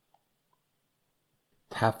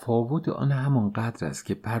 تفاوت آن همانقدر است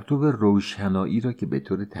که پرتو روشنایی را که به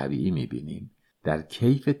طور طبیعی میبینیم در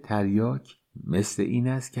کیف تریاک مثل این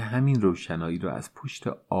است که همین روشنایی را از پشت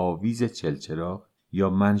آویز چلچراغ یا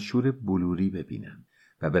منشور بلوری ببینم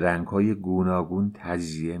و به رنگ‌های گوناگون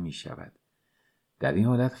تجزیه می‌شود. در این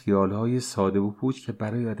حالت خیال‌های ساده و پوچ که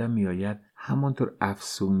برای آدم می‌آید همانطور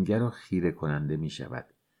افسونگر و خیره کننده می‌شود.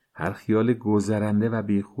 هر خیال گذرنده و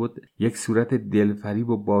بیخود یک صورت دلفریب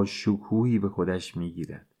و با شکوهی به خودش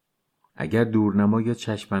می‌گیرد. اگر دورنما یا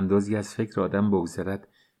چشماندازی از فکر آدم بگذرد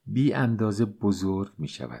بی اندازه بزرگ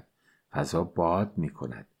می‌شود. فضا باد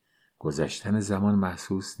می‌کند. گذشتن زمان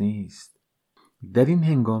محسوس نیست. در این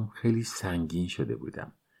هنگام خیلی سنگین شده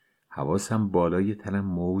بودم. حواسم بالای تنم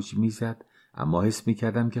موج می‌زد، اما حس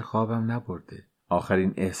می‌کردم که خوابم نبرده.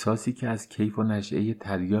 آخرین احساسی که از کیف و نشأه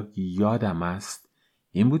تریاک یادم است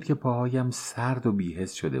این بود که پاهایم سرد و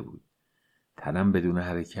بی‌حس شده بود. تنم بدون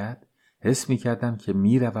حرکت. حس می‌کردم که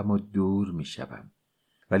می‌روم و دور می‌شوم.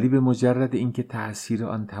 ولی به مجرد اینکه تأثیر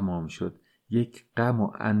آن تمام شد یک غم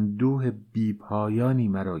و اندوه بی‌پایانی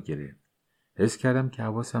مرا گرفت. حس کردم که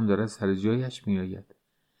حواسم دارد سر جایش می‌آید.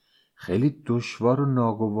 خیلی دشوار و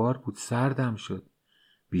ناگوار بود. سردم شد.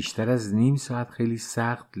 بیشتر از نیم ساعت خیلی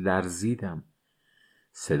سخت لرزیدم.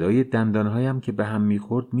 صدای دندانهایم که به هم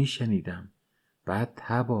می‌خورد می‌شنیدم. بعد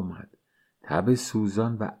تب آمد. تب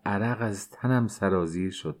سوزان و عرق از تنم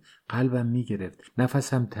سرازیر شد. قلبم می‌گرفت.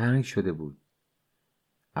 نفسم تنگ شده بود.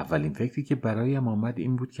 اولین فکری که برایم آمد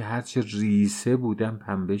این بود که هرچه ریسه بودم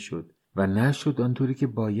پنبه شد و نشد آنطوری که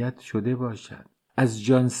باید شده باشد. از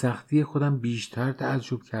جان سختی خودم بیشتر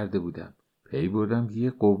تعجب کرده بودم. پی بردم که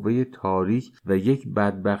یک قوه تاریک و یک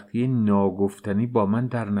بدبختی ناگفتنی با من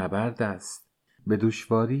در نبرد است. به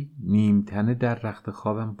دشواری نیمتنه در رخت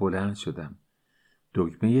خوابم بلند شدم.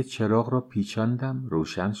 دکمه چراغ را پیچاندم.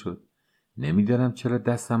 روشن شد. نمیدانم چرا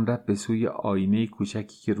دستم رفت به سوی آینه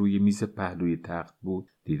کوچکی که روی میز پهلوی تخت بود.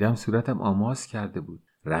 دیدم صورتم آماس کرده بود.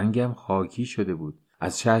 رنگم خاکی شده بود.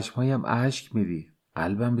 از چشمهایم اشک می‌ریخت.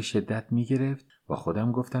 قلبم به شدت می‌گرفت. با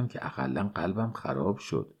خودم گفتم که اقلاً قلبم خراب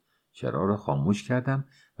شد. چراغ را خاموش کردم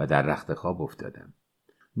و در رخت خواب افتادم.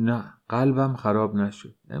 نه قلبم خراب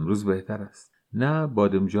نشد، امروز بهتر است. نه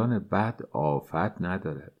بادمجان بد آفت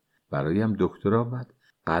ندارد. برایم دکتر آمد،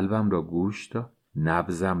 قلبم را گوش داد،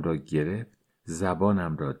 نبضم را گرفت،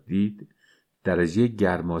 زبانم را دید، درجه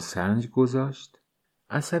گرماسنج گذاشت.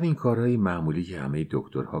 اصلا این کارهای معمولی که همه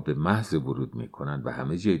دکترها به محض ورود میکنند و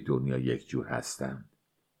همه جای دنیا یک جور هستند.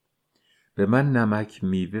 به من نمک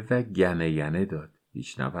میوه و گنه ینه داد.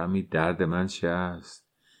 هیچ نفهمید درد من چه است.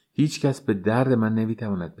 هیچ کس به درد من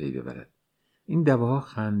نمیتواند پی ببرد. این دواها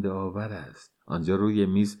خنده آور است. آنجا روی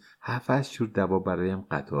میز 7-8 جور دوا برایم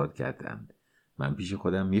قطار کردند. من پیش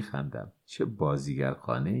خودم میخندم. چه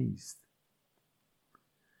بازیگرخانه است.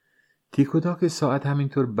 تیک و تاک ساعت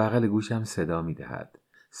همینطور بغل گوشم صدا میدهد.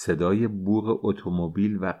 صدای بوق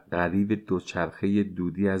اتومبیل و غریو دوچرخه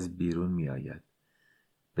دودی از بیرون میآید.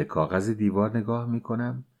 به کاغذ دیوار نگاه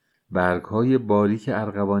میکنم. برگ‌های باریک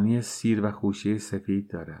ارغوانی سیر و خوشه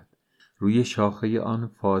سفید دارد. روی شاخه آن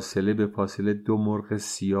فاصله به فاصله 2 مرغ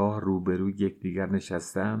سیاه روبروی یکدیگر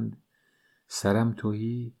نشستند. سرم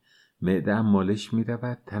تهی، معده‌ام مالش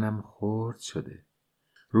می‌رود، تنم خرد شده.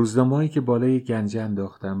 روزنامه‌ای که بالای گنجه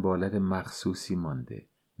انداختم به حالت مخصوصی مانده.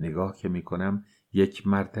 نگاه که می‌کنم یک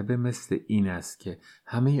مرتبه مثل این است که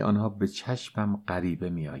همه آنها به چشمم غریبه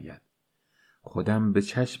می‌آید. خودم به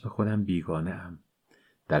چشم خودم بیگانه ام.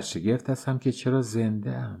 در شگفت هستم که چرا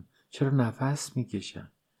زنده ام، چرا نفس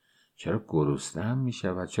میکشم، چرا گرسنه‌ام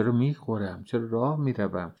میشود، چرا میخورم، چرا راه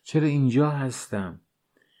میروم، چرا اینجا هستم.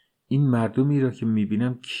 این مردمی را که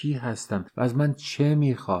میبینم کی هستند و از من چه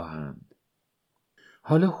میخواهند؟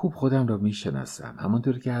 حالا خوب خودم را میشناسم،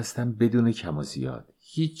 همانطور که هستم، بدون کم و زیاد.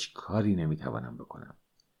 هیچ کاری نمیتوانم بکنم.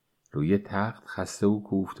 روی تخت خسته و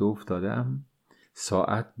کوفته افتادم.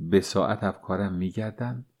 ساعت به ساعت افکارم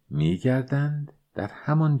میگردند در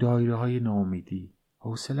همان دایره های ناامیدی.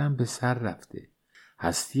 حوصله‌ام به سر رفته.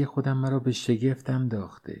 هستی خودم مرا به شگفت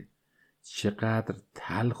انداخته. چقدر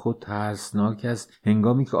تلخ و ترسناک است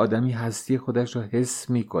هنگامی که آدمی هستی خودش را حس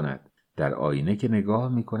می کند. در آینه که نگاه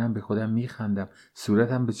می کنم به خودم می خندم.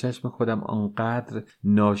 صورتم به چشم خودم آنقدر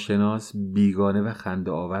ناشناس، بیگانه و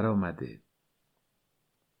خنده آور آمده.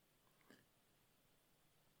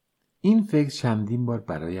 این فکر چندین بار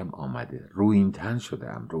برایم آمده. رویینتن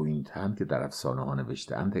شدم. رویینتن که در افسانه ها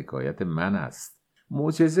نوشته‌اند حکایت من است.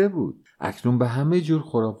 معجزه بود. اکنون به همه جور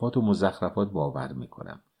خرافات و مزخرفات باور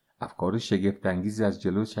میکنم. افکار شگفت انگیز از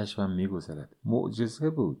جلو چشمم میگذرد. معجزه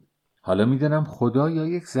بود. حالا میدانم خدا یا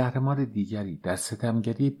یک زهرمار دیگری در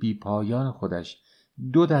ستمگری بیپایان خودش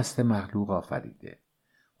 2 دسته مخلوق آفریده.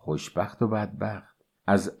 خوشبخت و بدبخت.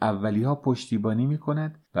 از اولی‌ها پشتیبانی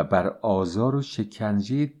می‌کند و بر آزار و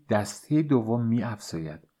شکنجه دسته دوم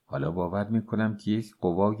می‌افزاید. حالا باور می‌کنم که یک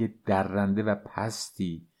قوای درنده و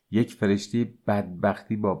پستی، یک فرشته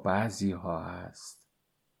بدبختی با بعضی‌ها هست.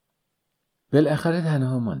 بالاخره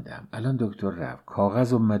تنها ماندم. الان دکتر رفت.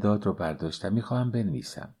 کاغذ و مداد رو برداشتم. می‌خواهم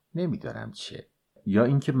بنویسم. نمی‌دانم چه. یا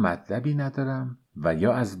اینکه مطلبی ندارم و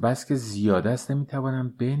یا از بس که زیاده است نمی‌توانم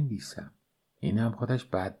بنویسم. این هم خودش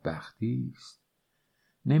بدبختی است.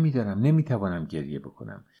 نمیتوانم گریه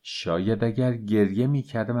بکنم. شاید اگر گریه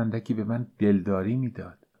میکردم اندکی به من دلداری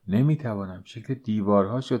میداد. نمیتوانم. شکل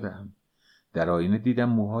دیوارها شدم. در آینه دیدم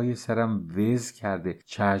موهای سرم وز کرده،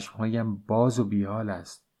 چشمهایم باز و بیحال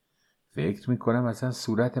است. فکر میکنم اصلا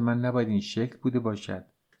صورت من نباید این شکل بوده باشد.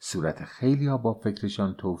 صورت خیلی ها با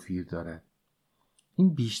فکرشان توفیر دارد.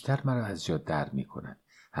 این بیشتر مرا از جا در میکند.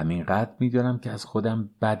 همینقدر میدانم که از خودم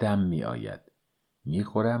بدم میآید.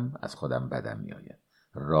 میخورم، از خودم بدم میآید.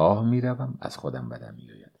 راه میروم، از خودم بدم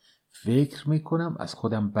میآید. فکر میکنم، از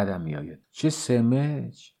خودم بدم میآید. چه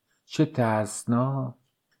سمج، چه ترسناک.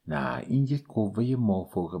 نه، این یک قوه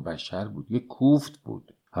مافوق بشر بود، یک کوفت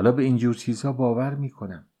بود. حالا به اینجور چیزها باور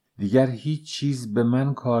میکنم. دیگر هیچ چیز به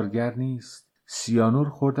من کارگر نیست. سیانور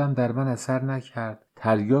خوردم در من اثر نکرد.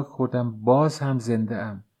 تریاک خوردم باز هم زنده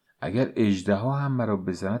ام. اگر اژدها هم مرا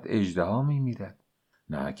بزند اژدها میمیرد.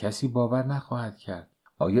 نه، کسی باور نخواهد کرد.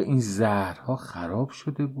 آیا این زهرها خراب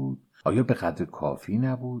شده بود؟ آیا به قدر کافی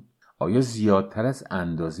نبود؟ آیا زیادتر از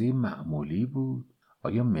اندازه معمولی بود؟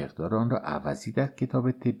 آیا مقدار آن را عوضی در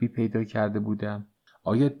کتاب طبی پیدا کرده بودم؟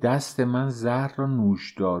 آیا دست من زهر را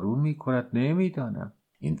نوشدارو می کند؟ نمیدانم.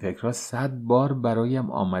 این فکرها 100 بار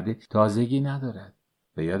برایم آمده، تازگی ندارد.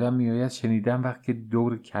 به یادم میآید شنیدم وقتی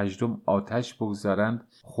دور کژدم آتش بگذارند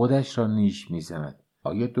خودش را نیش میزند.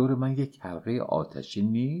 آیا دور من یک حلقه آتشی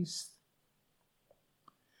نیست؟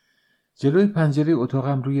 جلوی پنجره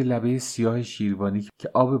اتاقم روی لبه سیاه شیروانی که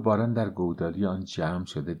آب باران در گودالی آن جمع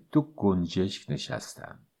شده 2 گنجشک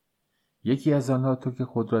نشستند. یکی از آنها تو که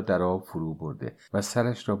خود را در آب فرو برده و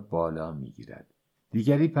سرش را بالا میگیرد.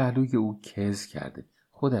 دیگری پهلوی او کز کرده،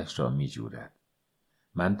 خودش را میجورد.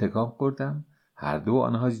 من تکان خوردم. هر دو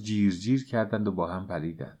آنها جیر جیر کردند و با هم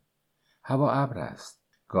پریدند. هوا ابر است.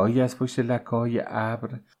 گاهی از پشت لکه‌های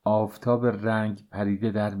ابر آفتاب رنگ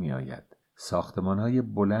پریده در می آید. ساختمان‌های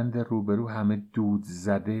بلند روبرو همه دود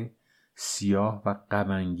زده، سیاه و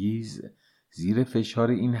غم‌انگیز زیر فشار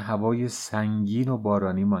این هوای سنگین و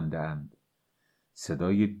بارانی مانده‌اند.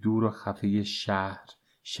 صدای دور و خفه شهر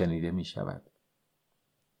شنیده می شود.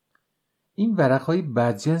 این ورق‌های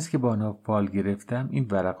بدجنس که با آنها فال گرفتم، این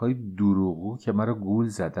ورق‌های دروغگو که مرا گول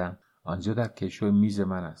زدن، آنجا در کشوی میز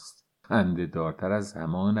من است. خنده دارتر از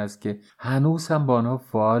همان است که هنوز هم با آنها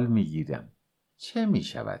فال میگیرم. چه می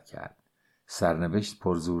شود کرد؟ سرنوشت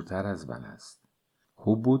پرزورتر از من است.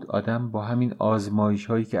 خوب بود آدم با همین آزمایش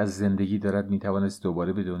هایی که از زندگی دارد می توانست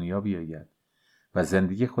دوباره به دنیا بیاید و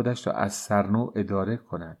زندگی خودش را از سرنو اداره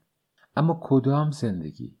کند. اما کدام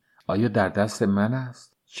زندگی؟ آیا در دست من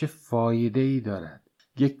است؟ چه فایده ای دارد؟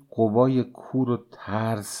 یک قوای کور و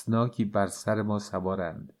ترسناکی بر سر ما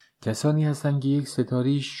سوارند. کسانی هستند که یک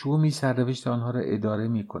ستاره شومی سرنوشت آنها را اداره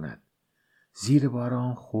می کند. زیر بار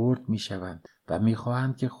آن خرد می شوند و می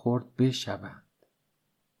خواهند که خرد بشوند.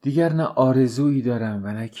 دیگر نه آرزویی دارم و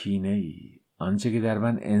نه کینه ای. آنچه که در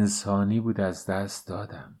من انسانی بود از دست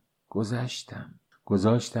دادم.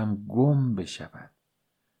 گذاشتم گم بشود.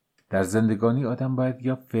 در زندگانی آدم باید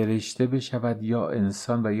یا فرشته بشود یا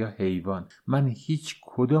انسان و یا حیوان. من هیچ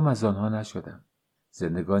کدام از آنها نشدم.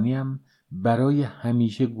 زندگانیم برای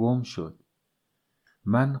همیشه گم شد.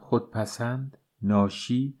 من خودپسند،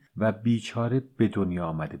 ناشی و بیچاره به دنیا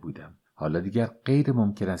آمده بودم. حالا دیگر غیر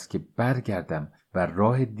ممکن است که برگردم و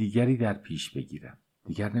راه دیگری در پیش بگیرم.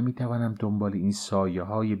 دیگر نمیتوانم دنبال این سایه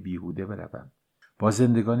های بیهوده بروم. با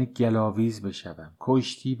زندگانی گلاویز بشوم،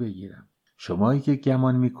 کشتی بگیرم. شمایی که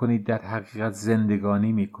گمان میکنید در حقیقت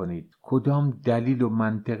زندگانی میکنید، کدام دلیل و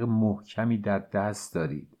منطق محکمی در دست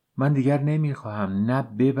دارید؟ من دیگر نمیخواهم نه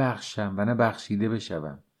ببخشم و نه بخشیده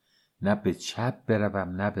بشوم، نه به چپ بروم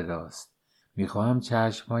نه به راست. میخواهم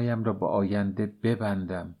چشمهایم را به آینده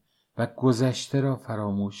ببندم و گذشته را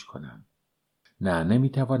فراموش کنم. نه،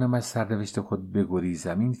 نمیتوانم از سرنوشت خود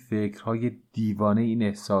بگریزم. این فکرهای دیوانه، این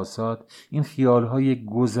احساسات، این خیالهای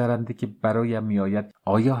گذرنده که برایم میآید،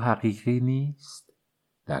 آیا حقیقی نیست؟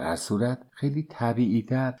 در هر صورت خیلی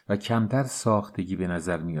طبیعی‌تر و کمتر ساختگی به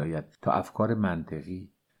نظر میآید تا افکار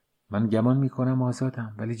منطقی. من گمان میکنم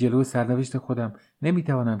آزادم، ولی جلو سرنوشت خودم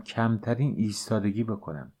نمیتوانم کمترین ایستادگی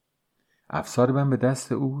بکنم. افسار من به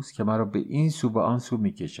دست اوست که مرا به این سو به آن سو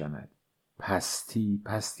میکشاند.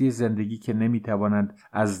 پستی زندگی که نمیتوانند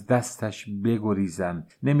از دستش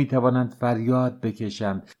بگریزند، نمیتوانند فریاد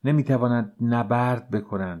بکشند، نمیتوانند نبرد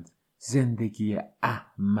بکنند. زندگی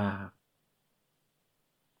احمق.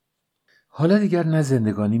 حالا دیگر نه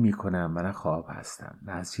زندگانی میکنم و نه خواب هستم،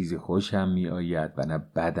 نه از چیزی خوشم میآید و نه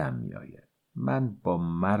بدم میآید. من با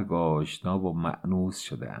مرگ آشنا و مأنوس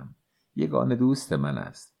شدم. یگانه دوست من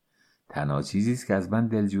است. تنها چیزی است که از من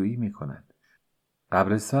دلجویی میکند.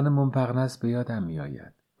 قبرستان منپغنس به یادم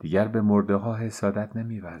میآید. دیگر به مرده ها حسادت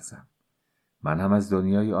نمیورزم. من هم از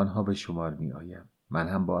دنیای آنها به شمار میآیم. من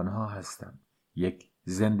هم با آنها هستم. یک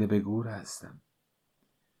زنده بگور هستم.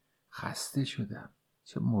 خسته شدم.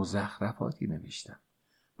 چه مزخرفاتی نوشتم.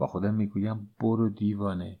 با خودم میگویم برو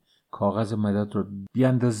دیوانه، کاغذ مداد رو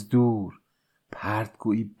بیانداز دور، پرت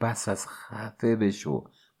گویی بس از خفه بشو،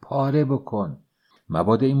 پاره بکن.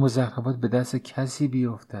 مبادا این مزخرفات به دست کسی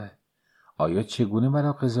بیفته. آیا چگونه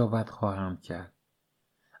مرا قضاوت خواهم کرد؟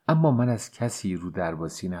 اما من از کسی رو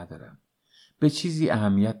درباسی ندارم. به چیزی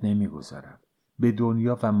اهمیت نمیگذارم. به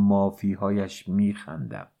دنیا و مافیهایش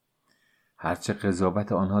میخندم. هرچه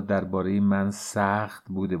قضاوت آنها درباره من سخت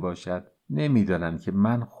بوده باشد، نمیدانند که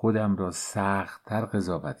من خودم را سخت تر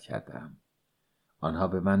قضاوت کردم. آنها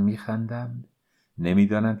به من میخندند،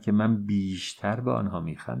 نمیدانند که من بیشتر به آنها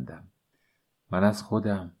میخندم. من از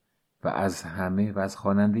خودم و از همه و از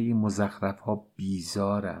خواننده این مزخرف ها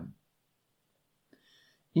بیزارم.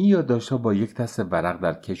 این یادداشت‌ها با یک دست ورق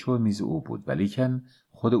در کشو میز او بود، ولیکن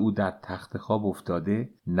خود او در تخت خواب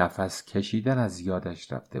افتاده، نفس کشیدن از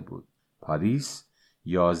یادش رفته بود. پاریس،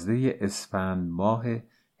 11 اسفند ماه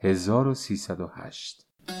 1308.